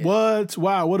it. What?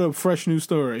 Wow, what a fresh new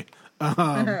story.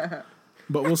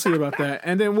 But we'll see about that.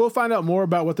 And then we'll find out more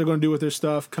about what they're going to do with their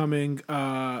stuff coming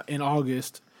in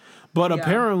August. But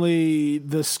apparently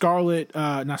the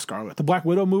the Black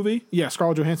Widow movie,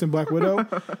 Scarlett Johansson Black Widow,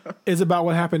 is about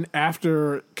what happened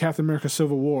after Captain America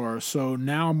Civil War. So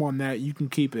now I'm on that. You can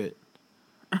keep it.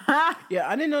 Yeah,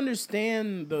 I didn't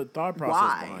understand the thought process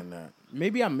Why? behind that.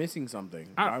 Maybe I'm missing something.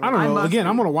 I don't know. must Again, be.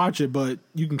 I'm going to watch it, but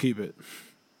you can keep it.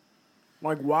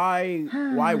 Like,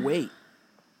 why wait?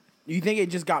 You think it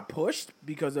just got pushed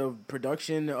because of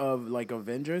production of like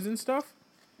Avengers and stuff?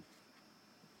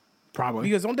 Probably.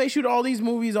 Because don't they shoot all these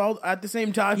movies all at the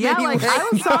same time? yeah, anyway? like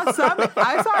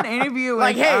I saw an interview with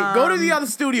Like, hey, go to the other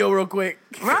studio real quick.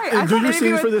 right. And I do saw an your interview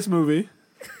scenes for with, this movie.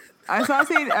 I saw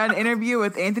an interview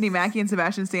with Anthony Mackie and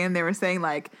Sebastian Stan. They were saying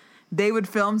like they would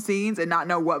film scenes and not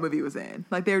know what movie was in.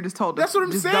 Like they were just told to That's what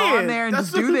I'm just saying. go on there and That's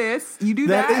just do this. You do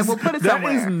that, and we'll put it that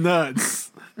somewhere. is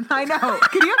nuts. I know.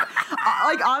 Can you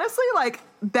like honestly like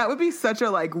that would be such a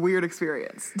like weird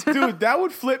experience. Dude, that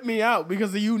would flip me out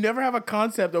because you never have a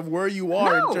concept of where you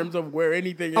are No. in terms of where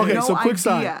anything Okay, is. No so quick idea.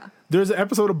 side. There's an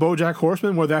episode of BoJack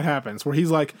Horseman where that happens, where he's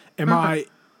like, "Am I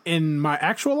in my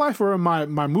actual life or in my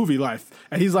movie life?"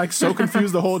 And he's like so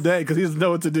confused the whole day because he doesn't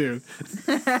know what to do.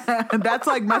 That's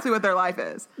like mostly what their life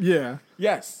is. Yeah,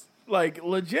 Yes. Like,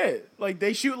 legit. Like,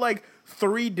 they shoot, like,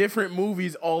 3 different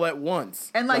movies all at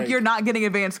once. And like you're not getting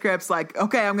advanced scripts like,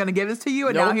 okay, I'm going to give this to you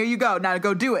and now here you go. Now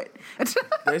go do it.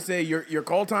 They say your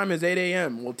call time is 8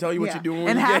 a.m. We'll tell you what you're doing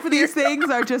when and you half get of these things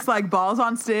are just like balls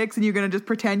on sticks and you're going to just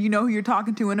pretend you know who you're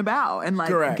talking to and about. And like,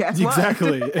 guess what?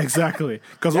 Exactly.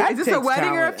 Because is this a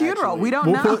wedding or a funeral? Actually. We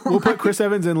don't know. We'll put Chris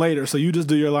Evans in later, so you just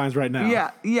do your lines right now.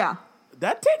 Yeah.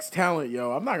 That takes talent,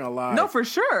 yo. I'm not gonna lie. No, for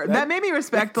sure. That made me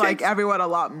respect like everyone a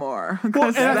lot more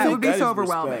because and that would be so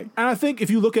overwhelming. Respect. And I think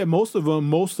if you look at most of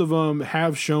them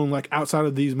have shown like outside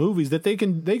of these movies that they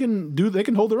can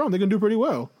hold their own. They can do pretty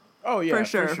well. Oh yeah, for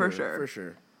sure.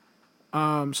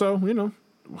 So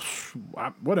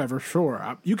whatever.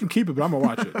 Sure, you can keep it, but I'm gonna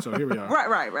watch it. So here we are.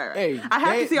 Right. Hey, I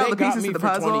have to see all the pieces of the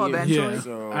puzzle eventually. Yeah.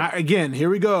 So. Again, here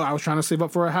we go. I was trying to save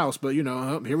up for a house, but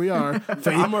here we are.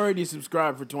 I'm already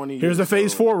subscribed for 20 years. Here's the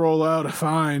Phase 4 rollout.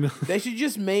 Fine. They should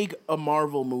just make a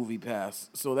Marvel movie pass,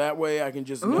 so that way I can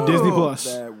just know Disney Plus.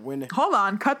 that when. Hold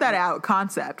on, cut that out.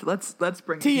 Concept. Let's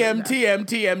bring it TM.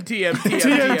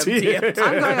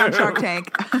 I'm going on Shark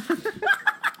Tank.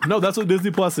 No, that's what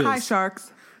Disney Plus is. Hi,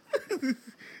 sharks.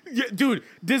 Yeah, dude,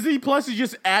 Disney Plus is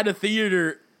just add a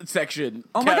theater section.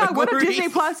 Oh my god, what if Disney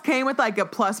Plus came with like a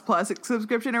plus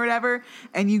subscription or whatever,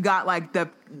 and you got like the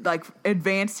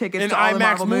advanced tickets to all the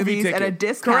Marvel movies at a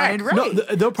discounted rate? No,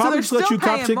 they'll probably just let you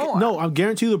cop tickets. More. No, I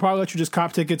guarantee they'll probably let you just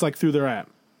cop tickets like through their app.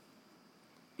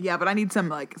 Yeah, but I need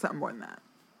something more than that.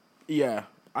 Yeah,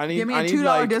 give me a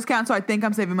 $2 discount, so I think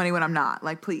I'm saving money when I'm not.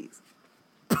 Like, please.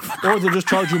 Or they'll just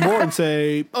charge you more and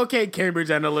say, okay, Cambridge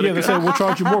Analytica. Yeah, they say we'll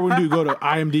charge you more. What do you go to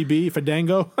IMDb,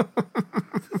 Fandango?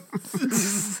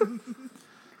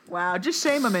 Wow, just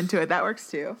shame them into it. That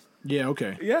works too. Yeah,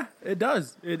 okay. Yeah, it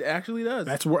does. It actually does.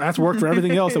 That's worked for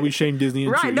everything else that we shame Disney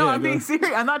into. Right? No, I'm being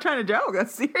serious. I'm not trying to joke.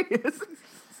 That's serious.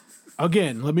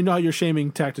 Again, let me know how your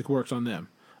shaming tactic works on them.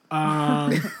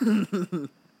 I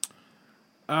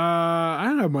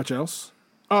don't have much else.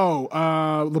 Oh,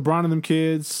 LeBron and them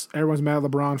kids. Everyone's mad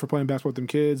at LeBron for playing basketball with them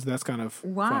kids. That's kind of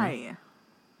why. Funny.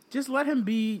 Just let him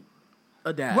be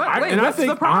a dad. What's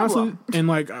the problem? Honestly, and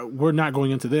like we're not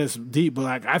going into this deep, but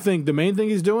like I think the main thing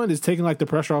he's doing is taking like the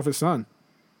pressure off his son.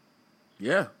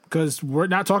 Yeah, because we're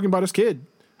not talking about his kid.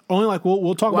 Only like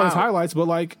we'll talk about his highlights, but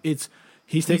like he's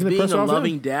taking the pressure off. Being a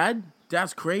loving dad.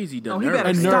 That's crazy. He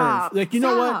better stop. Like you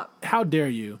know what? How dare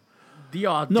you? The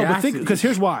audacity. No, but because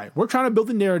here's why. We're trying to build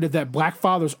the narrative that black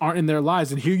fathers aren't in their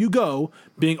lives, and here you go,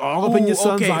 being all up in your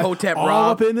son's life, Hotep all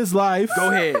Rob. up in his life. Go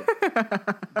ahead.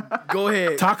 Go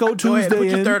ahead. Taco Tuesday. Put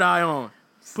your third eye on.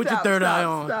 Put your third eye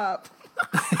on. Stop.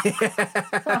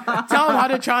 Tell him how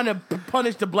they're trying to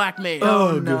punish the black man.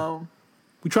 Oh, no.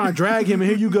 We're trying to drag him, and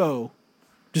here you go.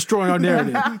 Destroying our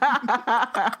narrative.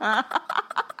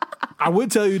 I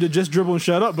would tell you to just dribble and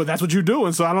shut up, but that's what you're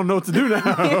doing, so I don't know what to do now.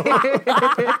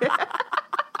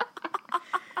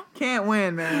 Can't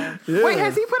win, man. Yeah. Wait,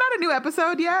 has he put out a new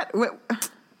episode yet?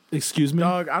 Excuse me?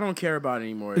 Dog, I don't care about it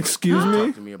anymore. Excuse me? Don't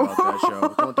talk to me about that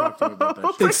show. Don't talk to me about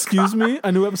that show. Excuse me?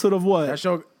 A new episode of what? That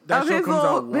show comes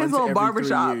out once every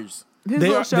barbershop. 3 years.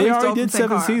 They already did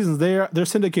 7 seasons. They're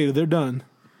syndicated. They're done.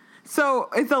 So,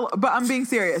 but I'm being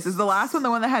serious. Is the last one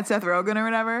the one that had Seth Rogen or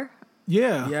whatever?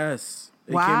 Yeah. Yes.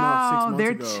 It wow, came out 6 months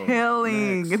they're ago.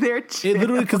 chilling. Next. They're chilling. It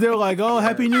literally, because they were like, oh,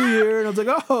 Happy New Year. And I was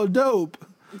like, oh, dope.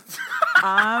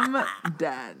 I'm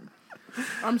dead.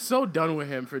 I'm so done with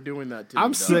him for doing that to me.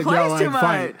 I'm sick, plays y'all. too Like,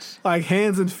 fight. much. Like,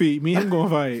 hands and feet. Me and him going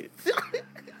to fight.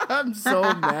 I'm so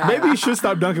mad. Maybe he should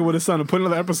stop dunking with his son and put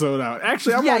another episode out.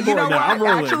 Actually, I'm on board you know now. what? I'm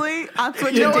rolling. Actually, I'm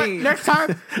switching You know what? teams.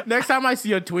 Next time I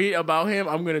see a tweet about him,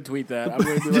 I'm gonna tweet that. I'm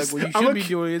gonna be like, "What you should be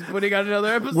doing is putting out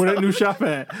another episode." Where that new shop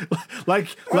at?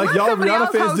 Like let y'all somebody Rihanna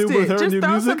else fans do host with it. her Just new throw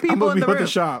some music. I'm people gonna in be the with the room.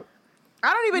 shop.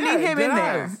 I don't even need him in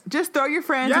there. Just throw your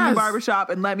friends in the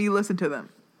barbershop and let me listen to them.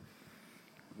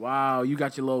 Wow, you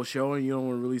got your little show and you don't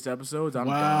want to release episodes? I'm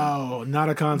Wow, not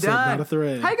a concept, Done. not a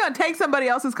thread. How you gonna take somebody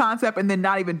else's concept and then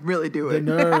not even really do The it?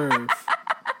 nerve.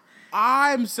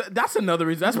 That's another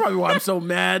reason. That's probably why I'm so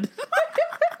mad.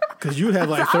 Because you had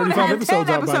like I would've 35 had episodes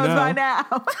 10 out episodes by now.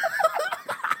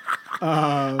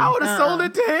 I would have sold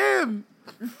it to him.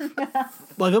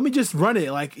 Like, let me just run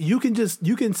it. Like, you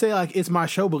can say like it's my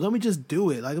show, but let me just do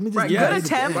it. Like, let me just do good it.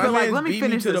 attempt, My but like, man let me beat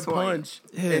finish to this the for you. punch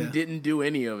and didn't do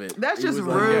any of it. That's He just was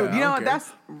like, rude. yeah, You know I what? don't care.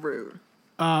 That's rude.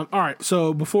 All right,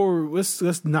 so before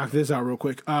let's knock this out real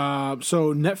quick.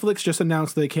 So Netflix just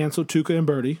announced they canceled Tuca and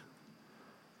Birdie.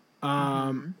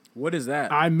 What is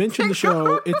that? I mentioned the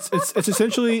show. It's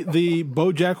essentially the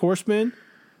BoJack Horseman.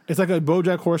 It's like a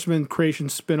BoJack Horseman creation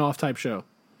spin-off type show.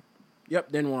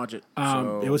 Yep, didn't watch it.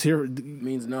 It was here.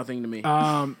 Means nothing to me.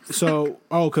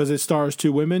 Because it stars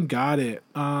 2 women. Got it.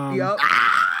 Yup.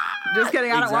 Just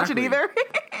kidding. I don't watch it exactly. either.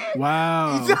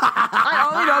 Wow. I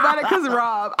only know about it because of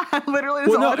Rob. I literally,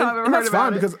 this is the only time I've ever heard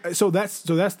about it. Because so that's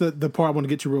the part I want to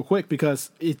get to real quick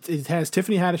because it has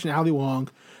Tiffany Haddish and Ali Wong.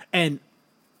 And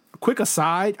quick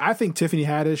aside, I think Tiffany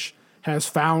Haddish has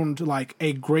found like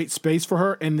a great space for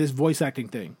her in this voice acting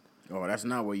thing. Oh, that's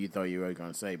not what you thought you were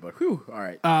going to say, but whew, all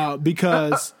right.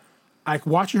 Because like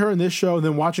watching her in this show and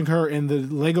then watching her in the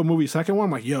Lego Movie second one,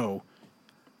 I'm like, yo,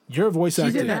 your voice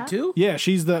acting. She's in that too? Yeah,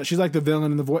 she's like the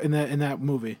villain in that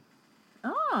movie.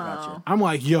 Oh. Gotcha. I'm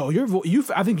like, yo,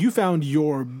 I think you found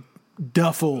your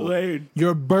duffel,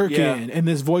 your Birkin in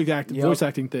this voice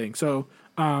acting thing. So,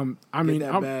 I mean,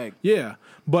 bag. Yeah,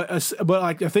 but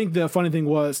like I think the funny thing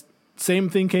was, same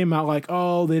thing came out like,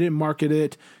 oh, they didn't market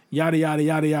it, yada yada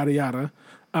yada yada yada.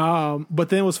 But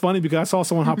then it was funny because I saw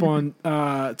someone hop on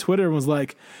Twitter and was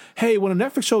like, hey, when a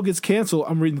Netflix show gets canceled,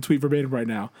 I'm reading the tweet verbatim right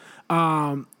now.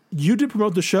 You did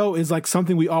promote the show is like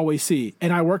something we always see,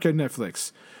 and I work at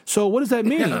Netflix. So what does that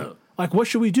mean? Yeah. Like, what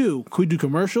should we do? Could we do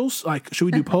commercials? Like, should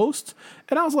we do posts?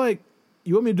 And I was like,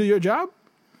 you want me to do your job?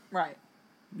 Right.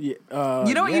 Yeah,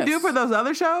 you know what you do for those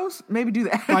other shows? Maybe do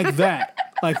that. Like that.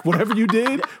 Like whatever you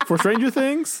did for Stranger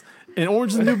Things and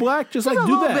Orange is the New Black, just like do that.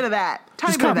 A little bit of that.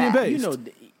 Tiny just bit of copy and that. paste.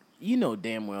 You know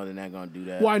damn well they're not going to do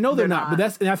that. Well, I know they're not,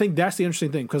 but I think that's the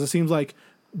interesting thing because it seems like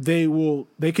they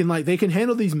can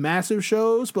handle these massive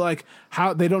shows, but like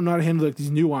how they don't know how to handle like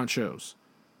these nuanced shows.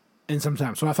 And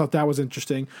sometimes, so I thought that was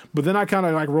interesting. But then I kind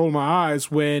of like rolled my eyes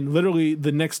when literally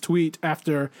the next tweet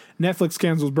after Netflix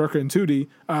cancels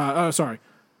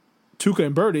Tuca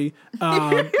and Birdie,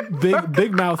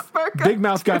 Big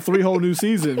Mouth got 3 whole new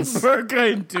seasons. Burka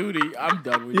and Tootie, I'm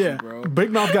done with you, bro. Big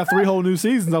Mouth got 3 whole new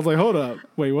seasons. I was like, hold up,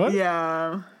 wait, what?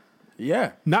 Yeah.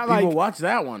 Not People like watch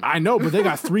that one. I know, but they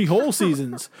got 3 whole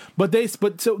seasons. But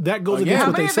so that goes against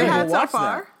How what many they have they had say. so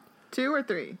far? 2 or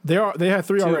 3? They had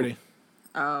 3 already.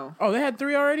 Oh. Oh, they had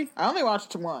 3 already? I only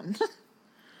watched 1.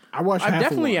 I watched. I half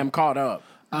definitely of one. am caught up.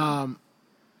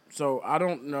 So I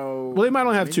don't know. Well, they might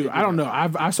only have 2. I don't know.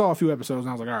 I saw a few episodes and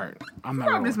I was like, all right, I'm not.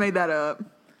 I just made that up.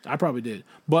 I probably did,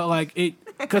 but like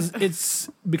because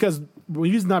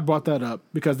we just not brought that up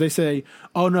because they say,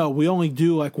 oh no, we only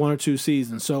do like 1 or 2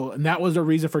 seasons. So and that was the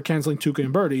reason for canceling Tuca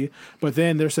and Birdie. But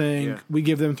then they're saying we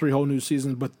give them 3 whole new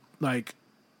seasons, but like.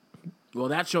 Well,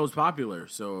 that show's popular,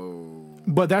 so.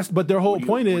 But their whole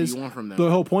point is the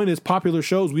whole point is popular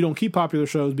shows. We don't keep popular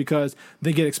shows because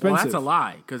they get expensive. Well, that's a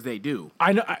lie because they do.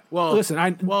 I know.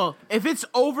 Well, if it's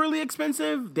overly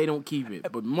expensive, they don't keep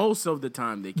it. But most of the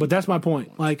time, they keep it. But that's my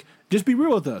point. Like, just be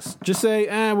real with us. Just say,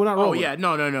 we're not rolling. Oh yeah,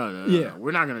 no. Yeah.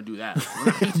 We're not gonna do that.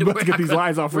 We're to get these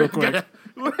lies off real quick.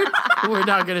 We're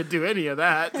not gonna do any of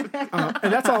that.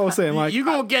 And that's all I was saying. Like, you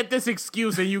gonna get this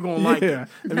excuse and you gonna like it.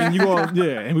 I mean, and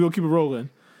we gonna keep it rolling.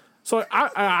 So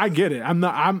I get it.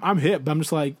 I'm hip, but I'm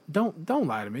just like, don't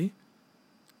lie to me.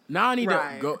 Now I need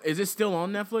to go. Is it still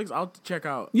on Netflix? I'll check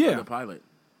out the pilot.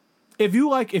 If you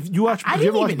watch, I did you ever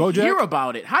didn't watch even Bojack? hear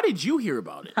about it. How did you hear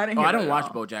about it? I didn't I don't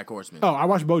watch BoJack Horseman. Oh, I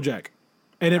watched Bojack,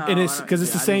 and it's because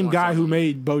it's the same guy who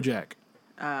made Bojack,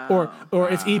 or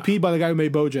it's EP by the guy who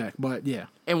made Bojack. But yeah.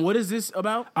 And what is this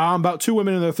about? About 2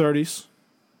 women in their 30s.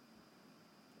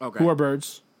 Okay. Who are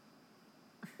birds.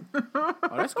 Oh,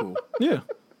 that's cool. Yeah.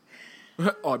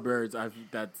 Or birds.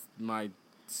 That's my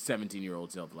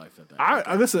 17-year-old self-life at that.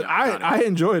 I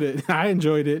enjoyed it. I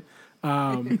enjoyed it.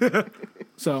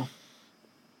 So.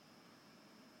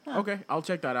 Okay, I'll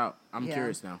check that out. I'm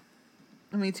curious now.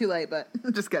 I mean, too late, but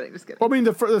just kidding. Well, I mean,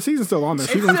 the season's still on there.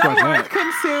 It's still worth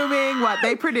consuming what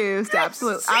they produced.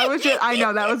 Absolutely. I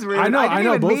know that was rude. I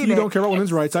know. Both of you don't care about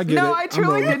women's rights. I get it. No, I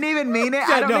truly didn't even mean it.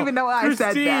 I don't even know why I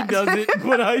said that. Christine does it,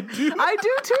 but I do. I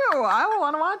do too. I will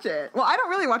want to watch it. Well, I don't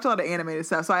really watch a lot of animated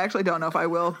stuff, so I actually don't know if I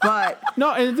will. But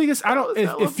no, and the thing is, I don't.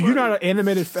 If you're not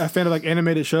a fan of like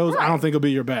animated shows, I don't think it'll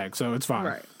be your bag. So it's fine.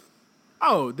 Right.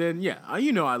 Oh, then yeah. I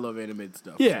love animated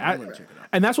stuff. Yeah, so I'm gonna check it out.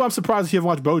 And that's why I'm surprised you haven't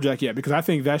watched BoJack yet because I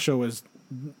think that show is.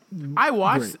 I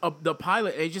watched the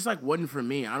pilot. It just like wasn't for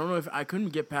me. I don't know if I couldn't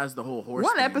get past the whole horse.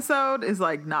 One thing. episode is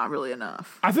like not really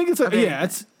enough. I think it's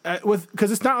it's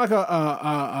because it's not like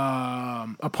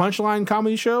a punchline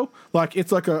comedy show. Like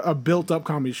it's like a built up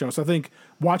comedy show. So I think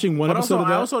watching one episode of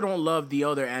that. I also don't love the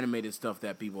other animated stuff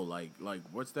that people like. Like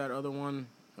what's that other one?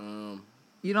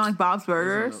 You don't like Bob's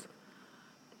Burgers?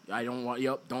 I don't want.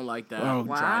 Yep, don't like that. Oh,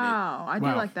 wow, I do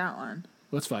like that one.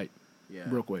 Let's fight,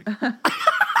 real quick,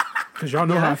 because y'all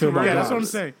know how I feel about that. Yeah, that's what I'm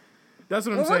saying. That's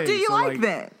what I'm saying. What do you like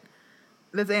then?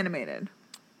 That's animated.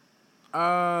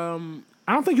 I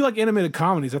don't think you like animated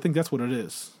comedies. I think that's what it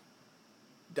is.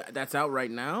 That's out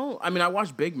right now. I mean, I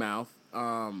watched Big Mouth.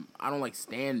 I don't like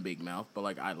Stan Big Mouth, but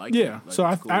like I like. Yeah, it. Like,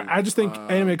 so cool. I just think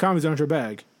animated comedies aren't your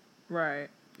bag. Right.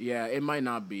 Yeah, it might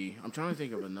not be. I'm trying to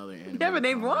think of another anime. You haven't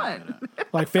named one.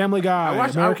 Like Family Guy,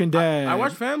 American Dad. I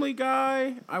watched Family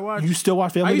Guy. You still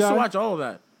watch Family Guy? I used to watch all of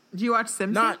that. Do you watch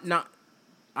Simpsons? Not.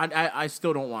 I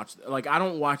still don't watch. Like, I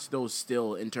don't watch those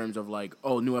still in terms of like,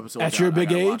 oh, new episodes. At your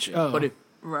big age? Oh.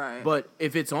 But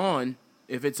if it's on,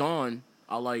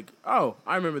 I'll like, oh,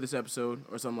 I remember this episode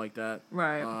or something like that.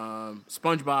 Right.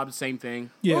 SpongeBob, same thing.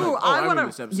 Yeah. Ooh, I I remember want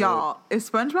this to. episode. Y'all, is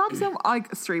SpongeBob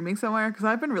like streaming somewhere? Because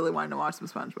I've been really wanting to watch some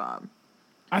SpongeBob.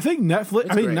 I think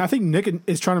Netflix. I think Nick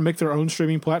is trying to make their own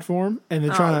streaming platform, and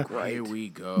they're trying to. Great. Here we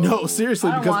go. No, seriously,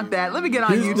 I don't because want that. Let me get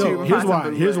on YouTube. No, and here's find why.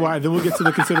 something Here's good. why. Then we'll get to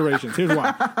the considerations. Here's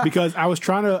why. Because I was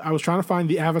trying to find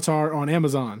the Avatar on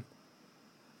Amazon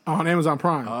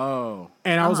Prime. Oh,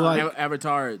 And I was like,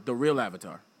 Avatar, the real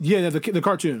Avatar. yeah, the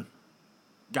cartoon.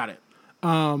 Got it.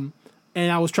 And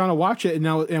I was trying to watch it, and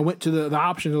I went to the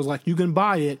options. It was like, you can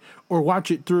buy it or watch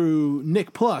it through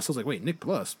Nick Plus. I was like, wait, Nick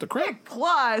Plus? The crap? Nick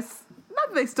Plus. Not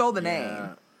that they stole the name.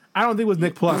 I don't think it was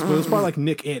Nick Plus, but it was probably like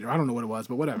Nick It, or I don't know what it was,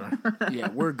 but whatever. Yeah,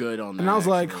 we're good on that. And I was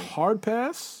like, actually. hard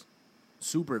pass?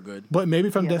 Super good. But maybe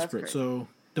if I'm Yeah, that's desperate, great. so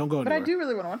don't go But anywhere. I do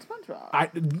really want to watch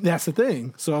SpongeBob. That's the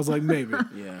thing. So I was like, maybe.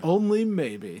 Yeah. Only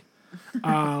maybe.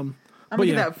 I'm gonna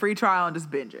get that free trial and just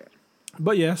binge it.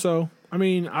 But yeah, so I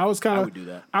mean, I was kind I of would do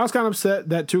that. I was kind of upset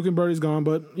that Toucan Birdie's gone,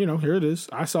 but here it is.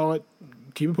 I saw it.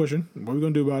 Keep it pushing. What are we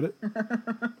gonna do about it?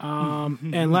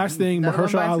 And last thing, Another one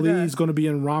Mahershala bites the Ali dust. is going to be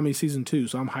in Rami season 2,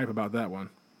 so I'm hype about that one.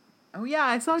 Oh yeah,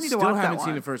 I still need to Still watch that haven't one.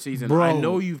 seen the first season. Bro. I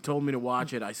know you've told me to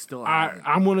watch it. I still haven't.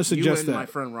 I'm going to You suggest and that my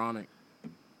friend Ronick.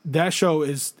 that show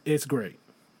it's great.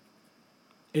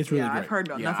 It's really Yeah, great. I've heard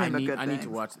nothing but good I things. need to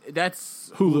watch.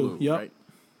 That's Hulu, yep. Right?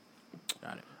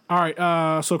 Got it. All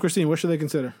right, so Christine, what should they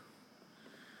consider?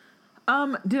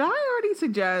 Did I already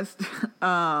suggest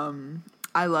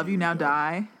I Love You Now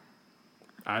Die?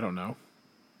 I don't know.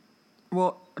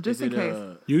 Well, just in case.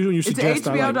 Usually when you It's an suggest,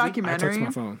 HBO I text documentary. my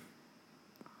phone.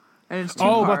 And it's 2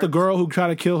 Oh, about the parts. girl who tried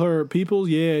to kill her people?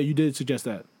 Yeah, you did suggest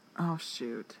that. Oh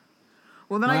shoot.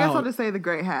 Well then I guess Wow. I'll just say The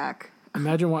Great Hack.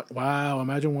 Imagine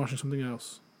watching something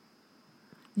else.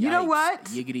 You know Yikes. what?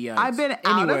 Yiggity yikes. I've been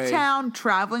out of Anyway. town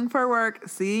traveling for work,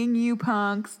 seeing you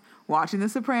punks, watching The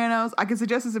Sopranos. I could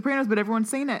suggest The Sopranos, but everyone's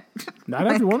seen it. Not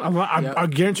everyone. I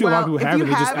guarantee you a lot of people if have you it.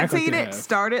 They just haven't act like seen they it, have.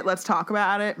 start it. Let's talk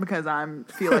about it because I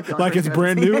feel like the only Like it's person who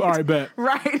brand hasn't new? seen it. All right, bet.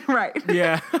 Right.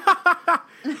 Yeah.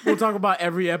 We'll talk about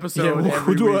every episode. Yeah, we'll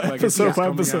every do week, an like it's episode just by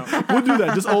coming episode. out. We'll do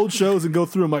that. Just old shows and go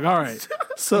through them. Like, all right.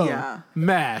 So, Yeah.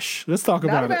 MASH. Let's talk Not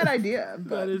about a bad it. idea.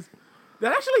 But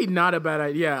That's actually not a bad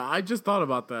idea. Yeah, I just thought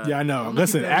about that. Yeah, I know. I'm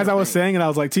Listen, looking at as I was everything. saying it, I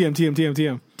was like,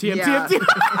 TM. yeah.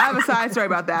 I have a side story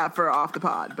about that for off the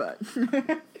pod, but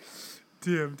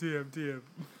TM.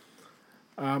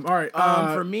 all right.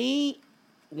 For me,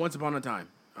 Once Upon a Time.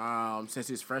 Since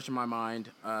it's fresh in my mind,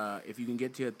 if you can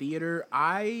get to a theater,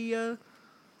 I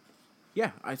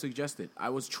suggest it. I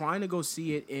was trying to go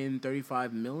see it in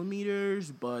 35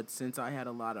 millimeters, but since I had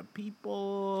a lot of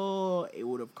people, it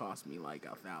would have cost me like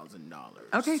 $1,000.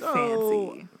 okay, So,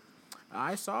 fancy.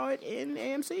 I saw it in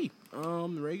AMC,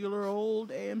 regular old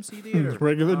AMC theater.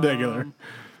 Regular. I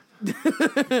don't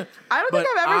think But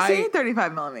I've ever I- seen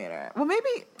 35 millimeter. Well, maybe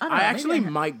I don't know. I maybe actually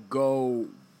have. might go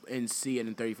and see it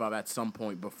in 35 at some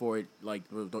point before it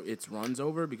its runs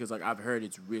over, because like I've heard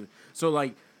it's really so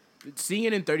like seeing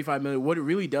it in 35 millimeter. What it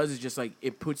really does is just like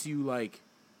it puts you like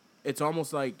it's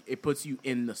almost like it puts you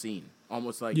in the scene,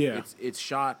 almost like Yeah. it's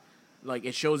shot like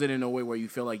it shows it in a way where you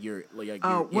feel like you're Oh, you're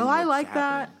in well, I what's like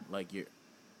that. happening. Like you're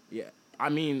yeah. I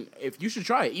mean, if you should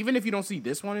try it, even if you don't see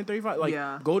this one in 35, like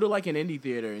Yeah. go to like an indie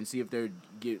theater and see if they're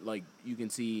you can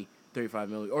see 35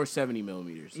 millimeters or 70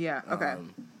 millimeters. Yeah, okay.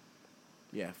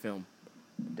 Yeah, film.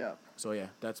 Dope. So yeah,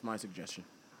 that's my suggestion.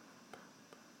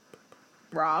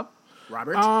 Rob,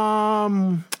 Robert,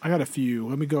 I got a few.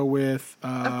 Let me go with.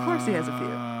 of course he has a few.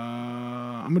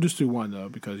 I'm gonna just do one though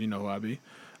because you know who I be.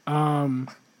 I'm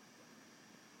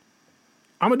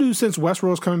gonna do, since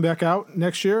Westworld's coming back out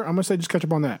next year, I'm gonna say just catch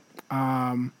up on that.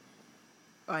 Oh,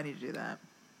 I need to do that.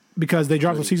 Because they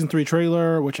dropped a season 3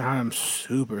 trailer, which I'm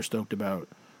super stoked about.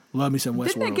 Love me some Westworld.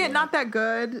 Didn't it get not that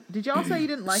good? Did y'all say you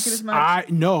didn't like it as much? I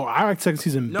like second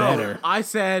season better. I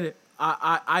said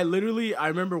I literally I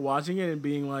remember watching it and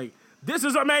being like, this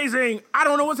is amazing. I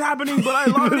don't know what's happening, but I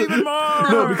love it even more.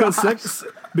 No,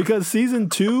 because season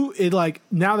 2, it like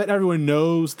now that everyone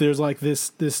knows there's like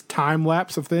this time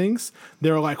lapse of things,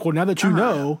 they're like, well, now that you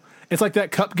know, it's like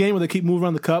that cup game where they keep moving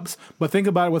around the cups, but think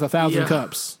about it with 1,000 Yeah.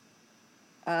 cups.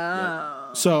 Oh.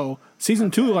 So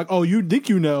season 2, like, oh, you think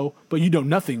you know, but you know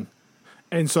nothing,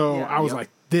 and so Yeah. I was Yep. like,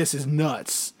 this is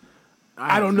nuts.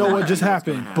 I don't know what just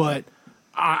happened, but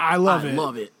I love it.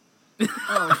 Love it.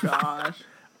 Oh gosh.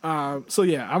 So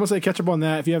yeah, I'm gonna say catch up on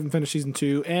that if you haven't finished season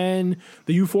 2, and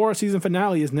the Euphoria season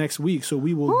finale is next week, so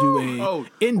we will do a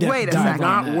in-depth wait a dive second.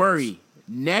 on Not that. worry.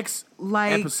 Next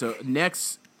Like- episode,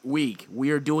 next week,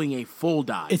 we are doing a full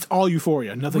dive. It's all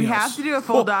Euphoria, nothing We else. have to do a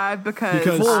full dive because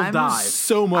Because I'm, dive.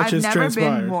 so much I've has never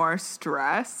transpired. been more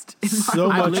stressed. In my So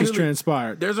life. much has literally-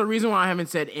 transpired. There's a reason why I haven't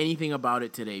said anything about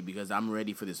it today because I'm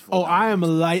ready for this full Oh, dive. I am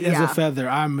light as Yeah. a feather.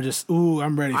 I'm just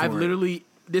I'm ready for I've it. literally.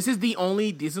 This is the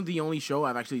only show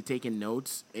I've actually taken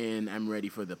notes, and I'm ready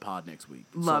for the pod next week.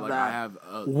 Love that. I have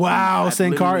Wow, I've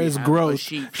Sankara literally is have a growth.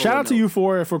 sheet full Shout of out to notes.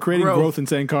 Euphoria for creating Growth. growth in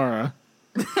Sankara.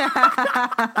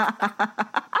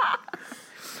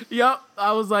 Yep,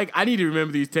 I was like, I need to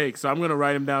remember these takes, so I'm gonna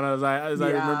write them down as I Yeah.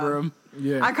 remember them.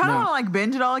 Yeah, I kind of no. want to like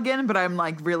binge it all again, but I'm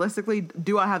like, realistically,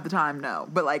 do I have the time? No,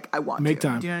 but like, I want Make to.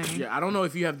 time. Do you know what I mean? Yeah, I don't know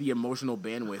if you have the emotional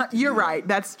bandwidth. to You're do that. right.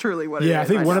 That's truly what it is. Yeah, I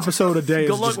think one know. episode a day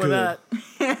is Good luck just with good.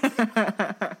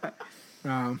 that.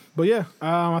 But yeah,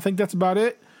 I think that's about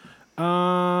it. That's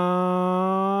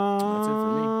it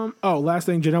for me. Oh, last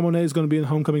thing, Janelle Monáe is going to be in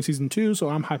Homecoming season 2, so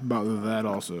I'm hyped about that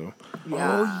also.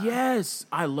 Yeah. Oh yes,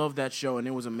 I love that show, and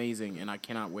it was amazing, and I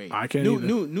cannot wait. I can't new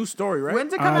either. new story, right?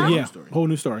 When's it come out? Yeah, Story. whole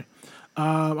new story.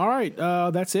 All right,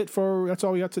 that's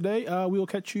all we got today. We will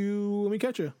catch you when we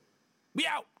catch you. We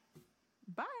out.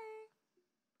 Bye.